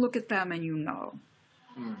take one look at them and you know.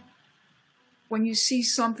 Mm. When you see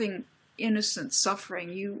something innocent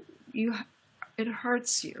suffering, it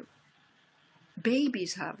hurts you.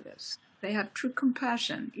 Babies have this. They have true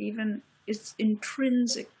compassion, even it's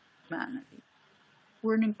intrinsic humanity.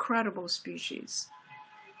 We're an incredible species,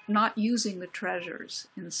 not using the treasures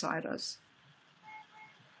inside us.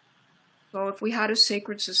 So if we had a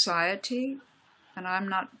sacred society, and I'm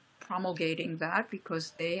not promulgating that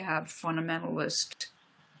because they have fundamentalist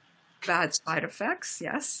bad side effects,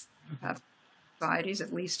 yes, we have societies,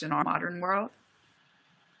 at least in our modern world.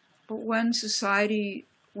 But when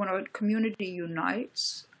a community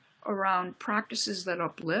unites around practices that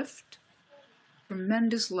uplift,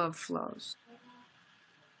 tremendous love flows.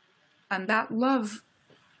 And that love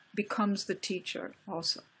becomes the teacher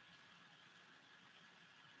also.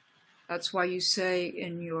 That's why you say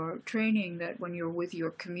in your training that when you're with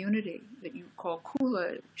your community, that you call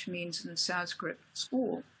Kula, which means in Sanskrit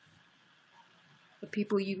school, the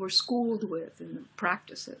people you were schooled with in the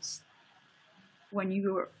practices. When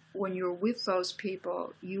you're with those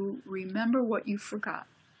people, you remember what you forgot.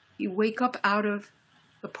 You wake up out of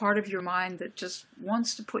the part of your mind that just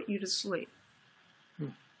wants to put you to sleep.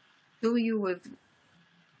 Fill you with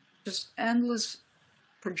just endless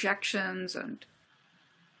projections and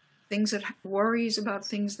worries about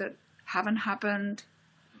things that haven't happened,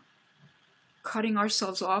 cutting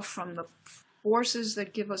ourselves off from the forces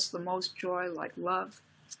that give us the most joy, like love,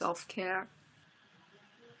 self-care,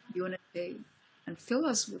 unity, and fill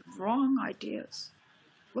us with wrong ideas.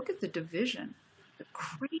 Look at the division, the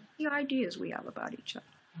crazy ideas we have about each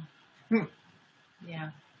other.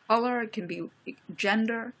 Yeah. Color, it can be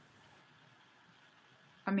gender.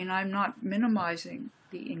 I mean, I'm not minimizing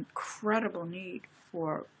the incredible need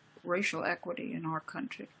for racial equity in our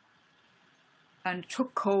country. And it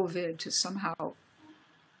took COVID to somehow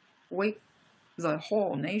wake the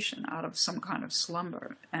whole nation out of some kind of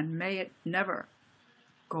slumber, and may it never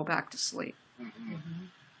go back to sleep. Mm-hmm. Mm-hmm.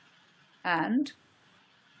 And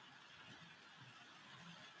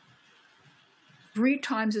 3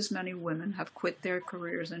 times as many women have quit their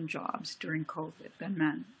careers and jobs during COVID than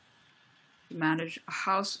men to manage a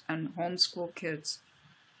house and homeschool kids.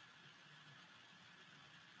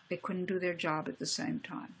 They couldn't do their job at the same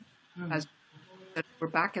time. As we're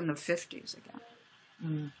back in the 50s again.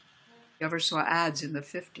 You ever saw ads in the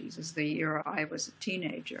 50s, as the year I was a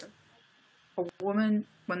teenager? A woman,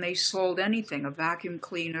 when they sold anything, a vacuum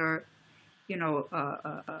cleaner,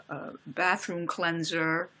 a bathroom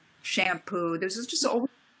cleanser, shampoo, there's just always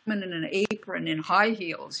a woman in an apron in high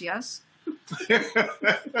heels, yes?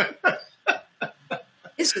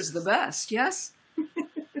 This is the best, yes?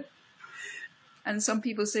 And some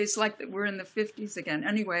people say it's like that we're in the 50s again.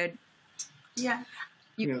 Anyway, yeah.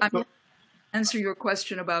 I'm going to answer your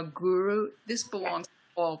question about guru. This belongs to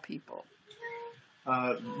all people.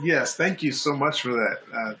 Yes, thank you so much for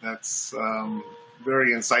that. That's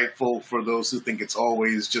very insightful for those who think it's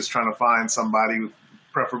always just trying to find somebody,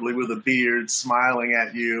 preferably with a beard, smiling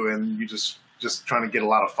at you, and you just trying to get a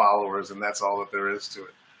lot of followers, and that's all that there is to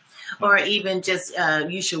it. Or even just,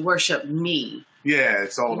 you should worship me. Yeah,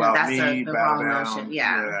 it's all about that's me, the bow wrong down. notion.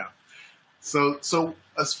 Yeah. So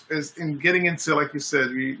as in getting into, like you said,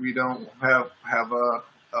 we don't have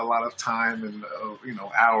a lot of time and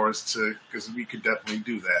hours to, because we could definitely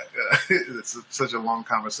do that. It's such a long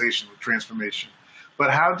conversation with transformation. But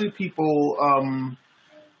how do people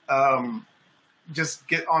just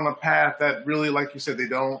get on a path that really, like you said, they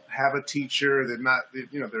don't have a teacher, they're not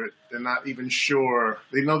they're not even sure,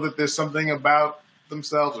 they know that there's something about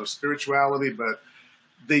themselves or spirituality, but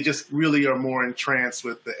they just really are more entranced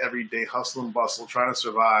with the everyday hustle and bustle, trying to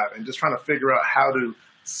survive and just trying to figure out how to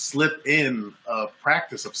slip in a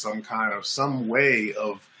practice of some kind, or some way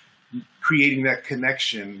of creating that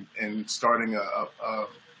connection and starting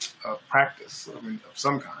a practice, of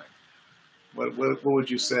some kind. What would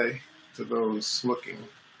you say to those looking?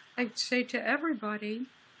 I'd say to everybody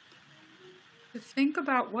to think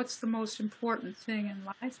about what's the most important thing in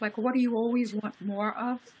life. Like, what do you always want more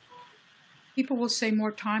of? People will say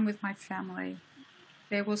more time with my family.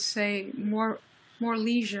 They will say more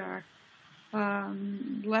leisure,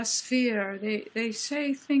 less fear. They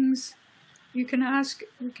say things. We can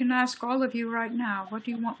ask all of you right now, what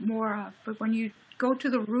do you want more of? But when you go to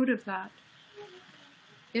the root of that,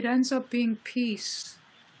 it ends up being peace,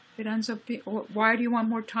 It ends up being, why do you want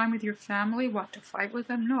more time with your family? What, to fight with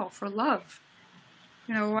them? No, for love.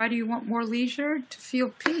 You know, why do you want more leisure? To feel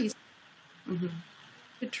peace. Mm-hmm.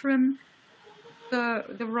 To trim the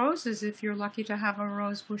roses if you're lucky to have a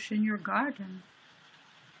rose bush in your garden.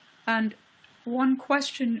 And one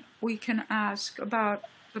question we can ask about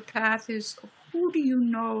the path is, who do you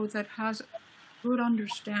know that has good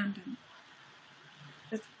understanding,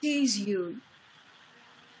 that sees you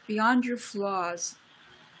beyond your flaws,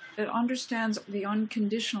 that understands the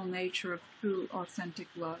unconditional nature of true, authentic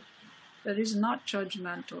love, that is not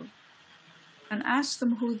judgmental, and ask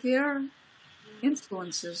them who their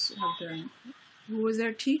influences have been, who were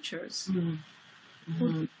their teachers,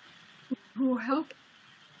 Mm-hmm. who helped.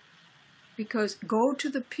 Because go to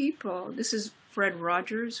the people. This is Fred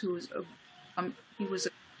Rogers, he was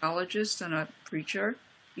a theologist and a preacher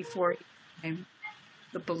before he became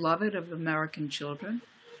the beloved of American children.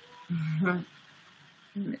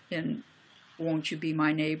 Mm-hmm. In Won't You Be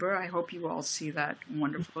My Neighbor? I hope you all see that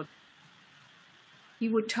wonderful. He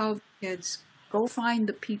would tell the kids, go find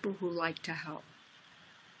the people who like to help.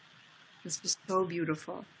 This is so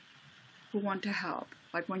beautiful. Who want to help,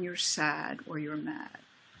 like when you're sad or you're mad.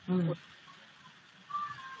 Mm-hmm.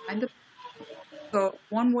 So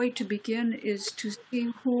one way to begin is to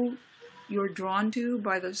see who you're drawn to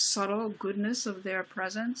by the subtle goodness of their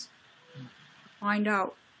presence. Find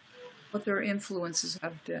out what their influences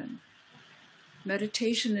have been.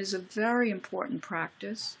 Meditation is a very important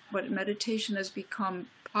practice, but meditation has become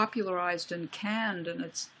popularized and canned, and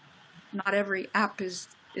it's not every app is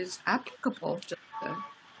applicable to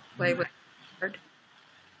play with the word.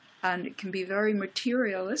 And it can be very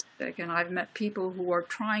materialistic, and I've met people who are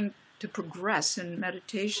trying to progress in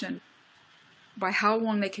meditation by how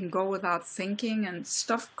long they can go without thinking and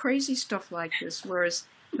stuff, crazy stuff like this, whereas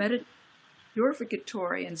meditation is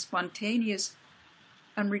purificatory and spontaneous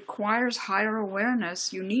and requires higher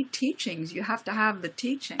awareness. You need teachings. You have to have the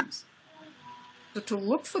teachings. So to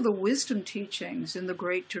look for the wisdom teachings in the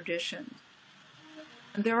great traditions.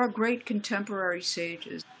 And there are great contemporary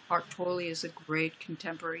sages. Hartoli is a great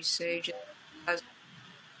contemporary sage.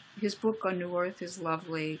 His book on New Earth is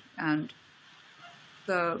lovely, and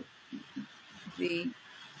it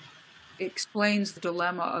explains the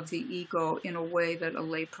dilemma of the ego in a way that a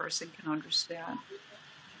layperson can understand.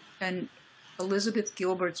 And Elizabeth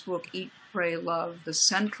Gilbert's book, Eat, Pray, Love, the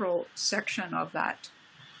central section of that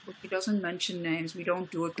book, he doesn't mention names. We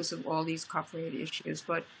don't do it because of all these copyright issues,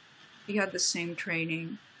 but he had the same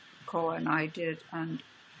training Koa and I did, and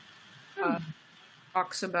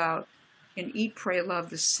talks about in Eat, Pray, Love,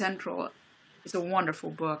 the central, it's a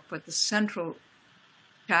wonderful book, but the central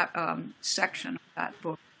section of that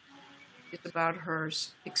book is about her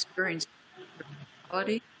experience with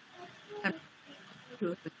spirituality, and who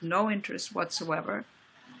has no interest whatsoever.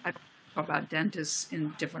 I don't talk about dentists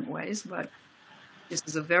in different ways, but this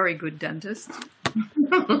is a very good dentist.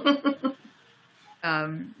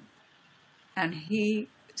 And he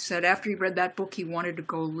said after he read that book, he wanted to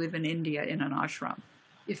go live in India in an ashram.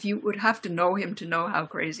 If you would have to know him to know how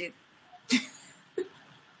crazy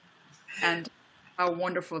and how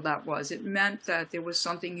wonderful that was. It meant that there was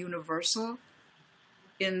something universal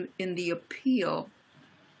in the appeal,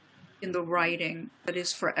 in the writing that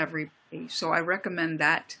is for everybody. So I recommend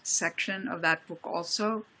that section of that book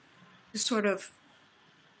also to sort of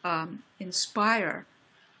inspire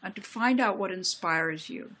and to find out what inspires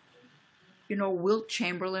you. You know, Wilt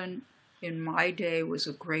Chamberlain in my day was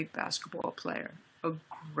a great basketball player, a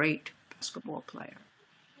great basketball player.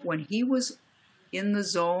 When he was in the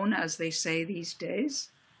zone, as they say these days,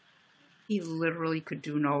 he literally could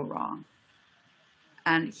do no wrong.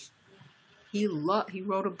 And he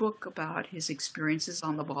wrote a book about his experiences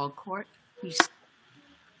on the ball court. He said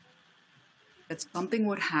that something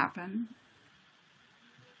would happen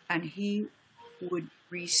and he would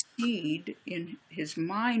recede, in his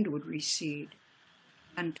mind would recede,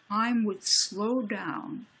 and time would slow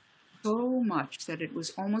down so much that it was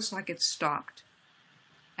almost like it stopped.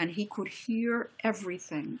 And he could hear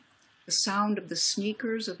everything, the sound of the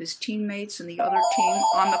sneakers of his teammates and the other team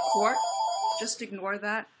on the court. Just ignore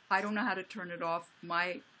that. I don't know how to turn it off.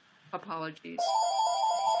 My apologies.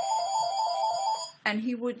 And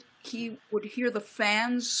he would hear the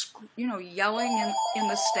fans, yelling in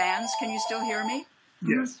the stands. Can you still hear me?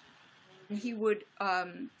 Yes. And he would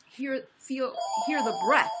hear the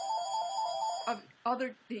breath of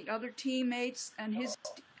the other teammates and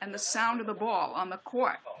the sound of the ball on the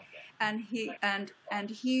court. And he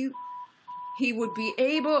would be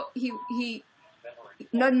able, he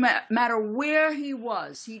no matter where he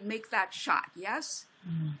was, he'd make that shot. Yes.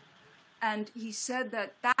 Mm-hmm. And he said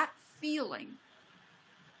that feeling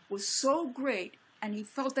was so great, and he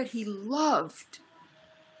felt that he loved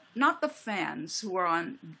not the fans who were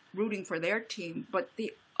on rooting for their team, but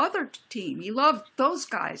the other team. He loved those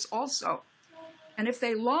guys also. And if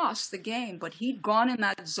they lost the game, but he'd gone in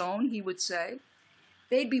that zone, he would say,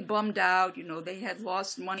 they'd be bummed out. You know, they had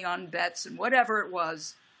lost money on bets and whatever it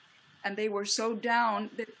was. And they were so down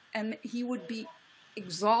and he would be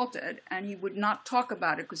exalted and he would not talk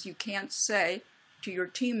about it, because you can't say to your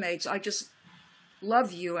teammates, I just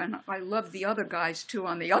love you and I love the other guys too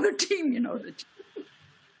on the other team, you know.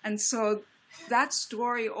 And so that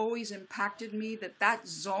story always impacted me, that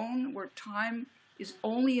zone where time is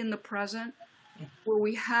only in the present, where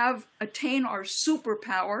we have attained our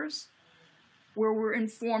superpowers, where we're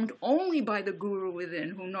informed only by the guru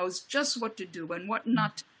within, who knows just what to do and what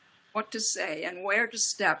not to, what to say and where to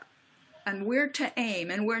step and where to aim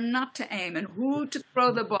and where not to aim and who to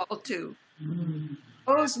throw the ball to.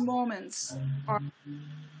 Those moments are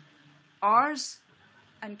ours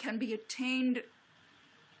and can be attained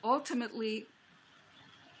ultimately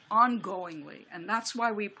ongoingly, and that's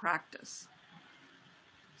why we practice.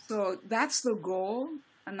 So that's the goal,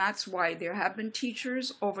 and that's why there have been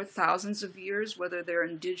teachers over thousands of years, whether they're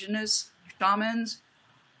indigenous shamans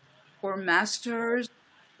or masters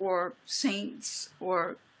or saints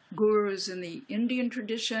or gurus in the Indian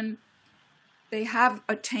tradition. They have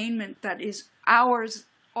attainment that is ours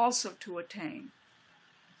also to attain.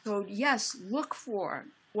 So yes, look for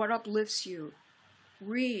what uplifts you.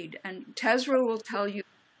 Read, and Tesra will tell you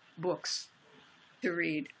books to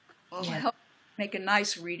read. We'll help make a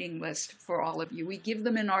nice reading list for all of you. We give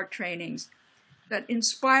them in our trainings that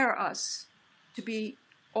inspire us to be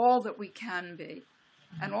all that we can be,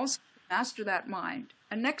 and also master that mind.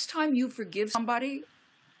 And next time you forgive somebody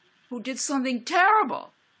who did something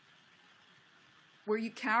terrible, where you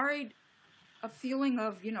carried a feeling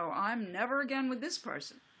of, you know, I'm never again with this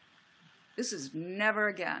person. This is never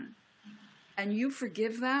again. And you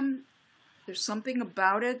forgive them, there's something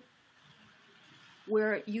about it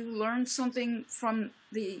where you learn something from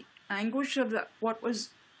the anguish of what was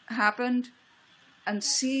happened, and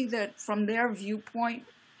see that from their viewpoint,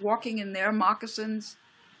 walking in their moccasins,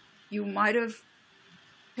 you might have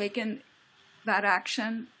taken that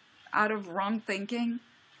action out of wrong thinking,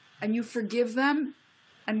 and you forgive them,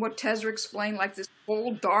 and what Tesra explained, like this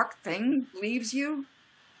whole dark thing leaves you.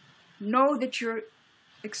 Know that you're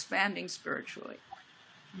expanding spiritually.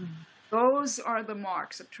 Those are the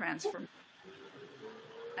marks of transformation.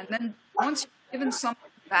 And then once you've given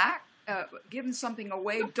something back, given something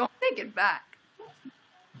away, don't take it back.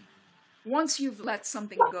 Once you've let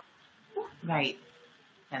something go. Right.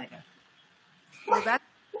 Gotta go. So that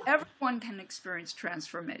everyone can experience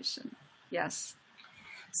transformation. Yes.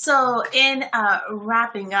 So in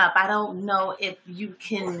wrapping up, I don't know if you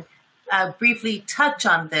can briefly touch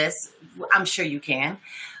on this. I'm sure you can.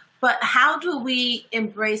 But how do we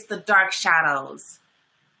embrace the dark shadows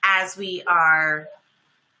as we are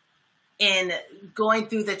in going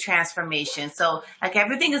through the transformation? So like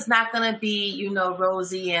everything is not going to be, you know,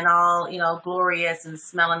 rosy and all, you know, glorious and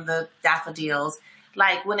smelling the daffodils.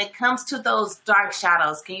 Like when it comes to those dark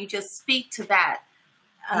shadows, can you just speak to that?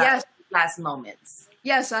 Yes. Last moments.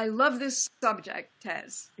 Yes, I love this subject,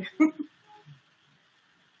 Tez.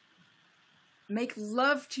 Make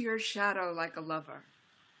love to your shadow like a lover.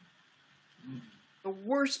 The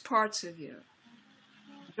worst parts of you,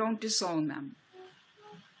 don't disown them.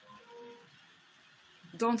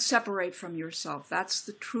 Don't separate from yourself. That's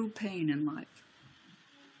the true pain in life.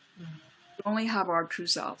 We only have our true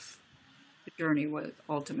self to journey with,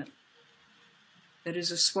 ultimately. That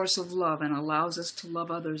is a source of love and allows us to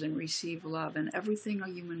love others and receive love and everything a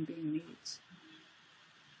human being needs.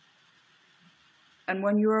 And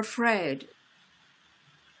when you're afraid,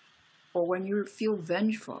 or when you feel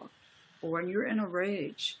vengeful, or when you're in a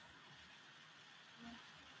rage,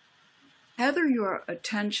 tether your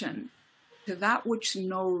attention to that which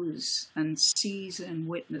knows and sees and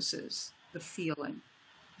witnesses the feeling.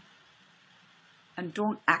 And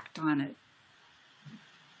don't act on it.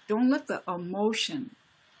 Don't let the emotion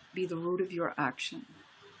be the root of your action.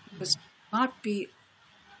 Because it will not be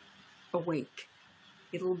awake.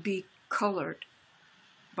 It'll be colored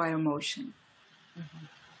by emotion. Mm-hmm.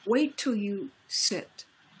 Wait till you sit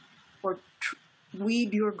or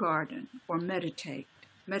weed your garden or meditate.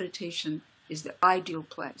 Meditation is the ideal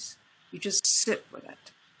place. You just sit with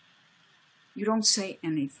it. You don't say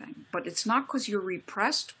anything, but it's not because you're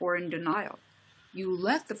repressed or in denial. You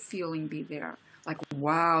let the feeling be there. Like,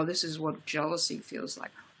 wow, this is what jealousy feels like.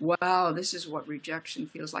 Wow, this is what rejection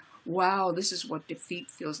feels like. Wow, this is what defeat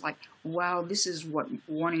feels like. Wow, this is what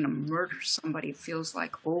wanting to murder somebody feels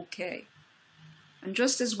like. Okay. And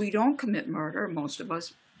just as we don't commit murder, most of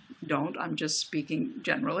us don't, I'm just speaking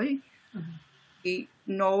generally, we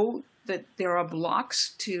know that there are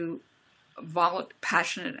blocks to violent,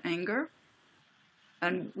 passionate anger,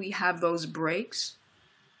 and we have those breaks.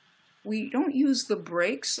 We don't use the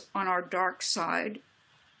brakes on our dark side,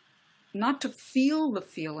 not to feel the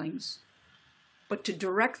feelings, but to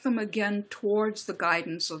direct them again towards the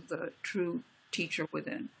guidance of the true teacher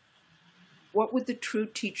within. What would the true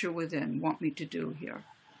teacher within want me to do here?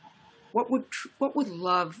 What would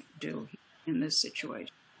love do in this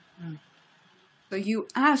situation? So you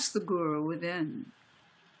ask the guru within,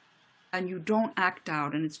 and you don't act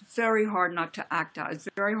out. And it's very hard not to act out. It's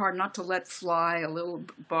very hard not to let fly a little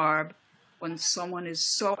barb when someone is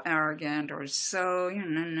so arrogant or so,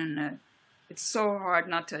 It's so hard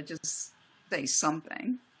not to just say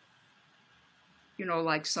something.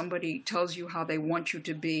 Like somebody tells you how they want you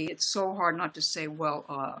to be. It's so hard not to say,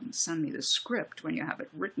 well, send me the script when you have it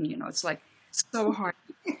written. It's like so hard.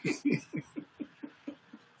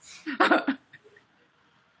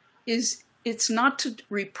 It's not to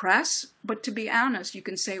repress, but to be honest. You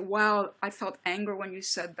can say, wow, I felt anger when you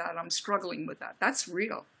said that. I'm struggling with that. That's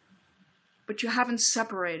real. But you haven't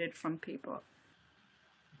separated from people.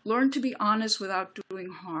 Learn to be honest without doing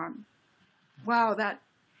harm. Wow, that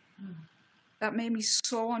made me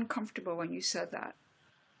so uncomfortable when you said that.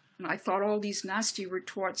 And I thought all these nasty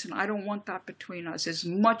retorts, and I don't want that between us, is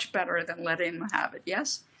much better than letting him have it,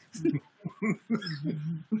 yes?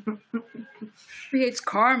 Creates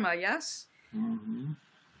karma, yes? Mm-hmm.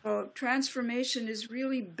 So transformation is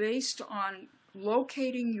really based on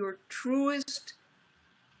locating your truest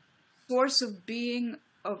source of being,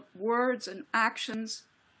 of words and actions,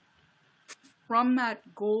 from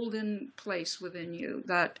that golden place within you,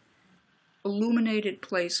 that illuminated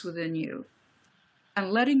place within you,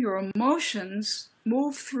 and letting your emotions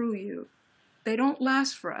move through you. They don't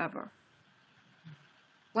last forever.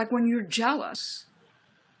 Like when you're jealous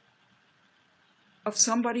of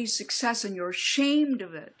somebody's success and you're ashamed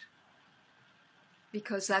of it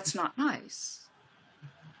because that's not nice.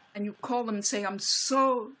 And you call them and say, I'm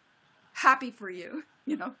so happy for you,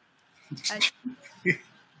 and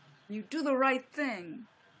you do the right thing.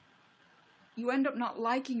 You end up not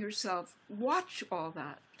liking yourself. Watch all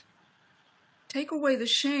that. Take away the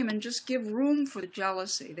shame and just give room for the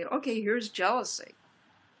jealousy. Okay, here's jealousy.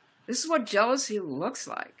 This is what jealousy looks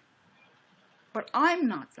like. But I'm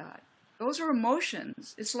not that. Those are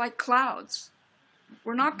emotions. It's like clouds.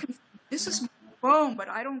 We're not this is my phone, but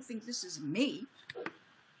I don't think this is me.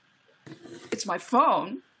 It's my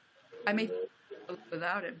phone. I may live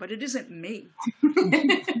without it, but it isn't me.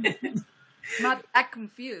 I'm not that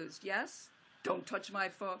confused, yes? Don't touch my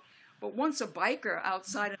phone. But once a biker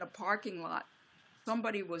outside in a parking lot,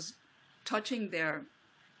 somebody was touching their,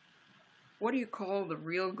 what do you call the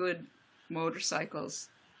real good motorcycles?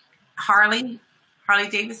 Harley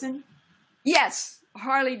Davidson? Yes,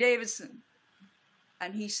 Harley Davidson.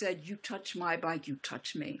 And he said, you touch my bike, you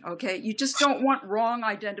touch me, okay? You just don't want wrong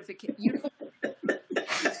identification. You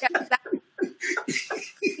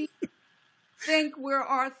think we're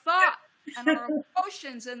our thoughts and our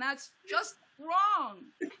emotions, and that's just wrong.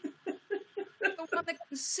 The one that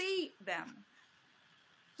can see them.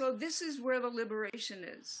 So this is where the liberation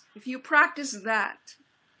is. If you practice that,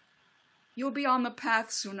 you'll be on the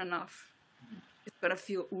path soon enough. It's going to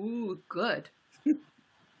feel, ooh, good.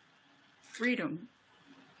 Freedom.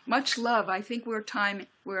 Much love. I think we're time.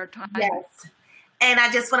 Yes. And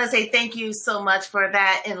I just want to say thank you so much for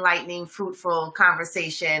that enlightening, fruitful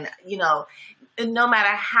conversation. No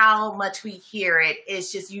matter how much we hear it,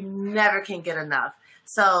 it's just, you never can get enough.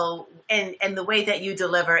 So, and the way that you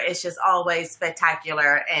deliver is just always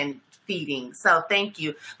spectacular and feeding. So thank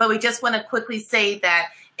you. But we just want to quickly say that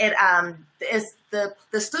it is the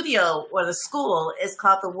studio or the school is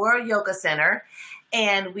called the World Yoga Center.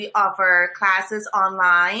 And we offer classes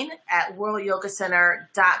online at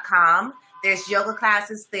worldyogacenter.com. There's yoga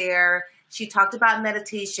classes there. She talked about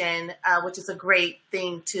meditation, which is a great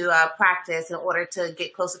thing to practice in order to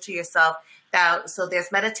get closer to yourself. So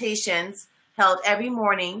there's meditations held every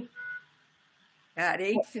morning. At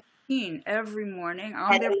 8:15 every morning.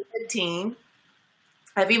 At 8:15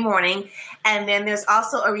 every morning. And then there's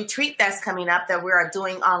also a retreat that's coming up that we are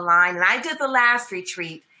doing online. And I did the last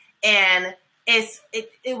retreat, and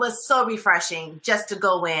it was so refreshing just to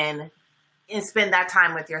go in and spend that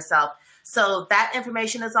time with yourself. So that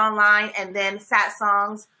information is online. And then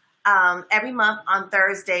Satsangs every month on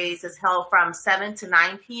Thursdays is held from 7 to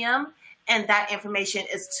 9 p.m. And that information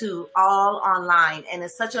is too all online. And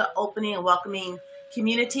it's such an opening and welcoming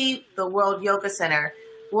community, the World Yoga Center,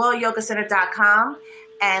 worldyogacenter.com.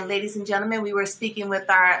 And ladies and gentlemen, we were speaking with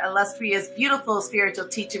our illustrious, beautiful spiritual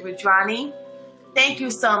teacher, Rudrani. Thank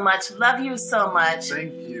you so much. Love you so much.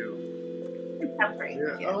 Thank you. Have a great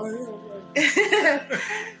day. Yeah.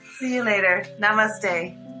 See you later.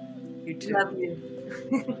 Namaste. You too. Love you.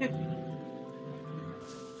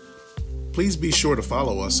 Please be sure to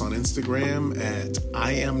follow us on Instagram at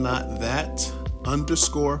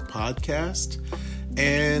IamNotThat_podcast.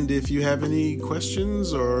 And if you have any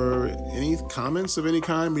questions or any comments of any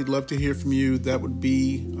kind, we'd love to hear from you. That would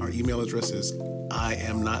be, our email address is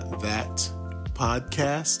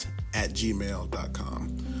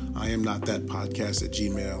IamNotThatPodcast@gmail.com.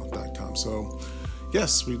 IamNotThatPodcast@gmail.com. So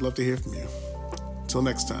yes, we'd love to hear from you. Till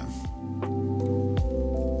next time.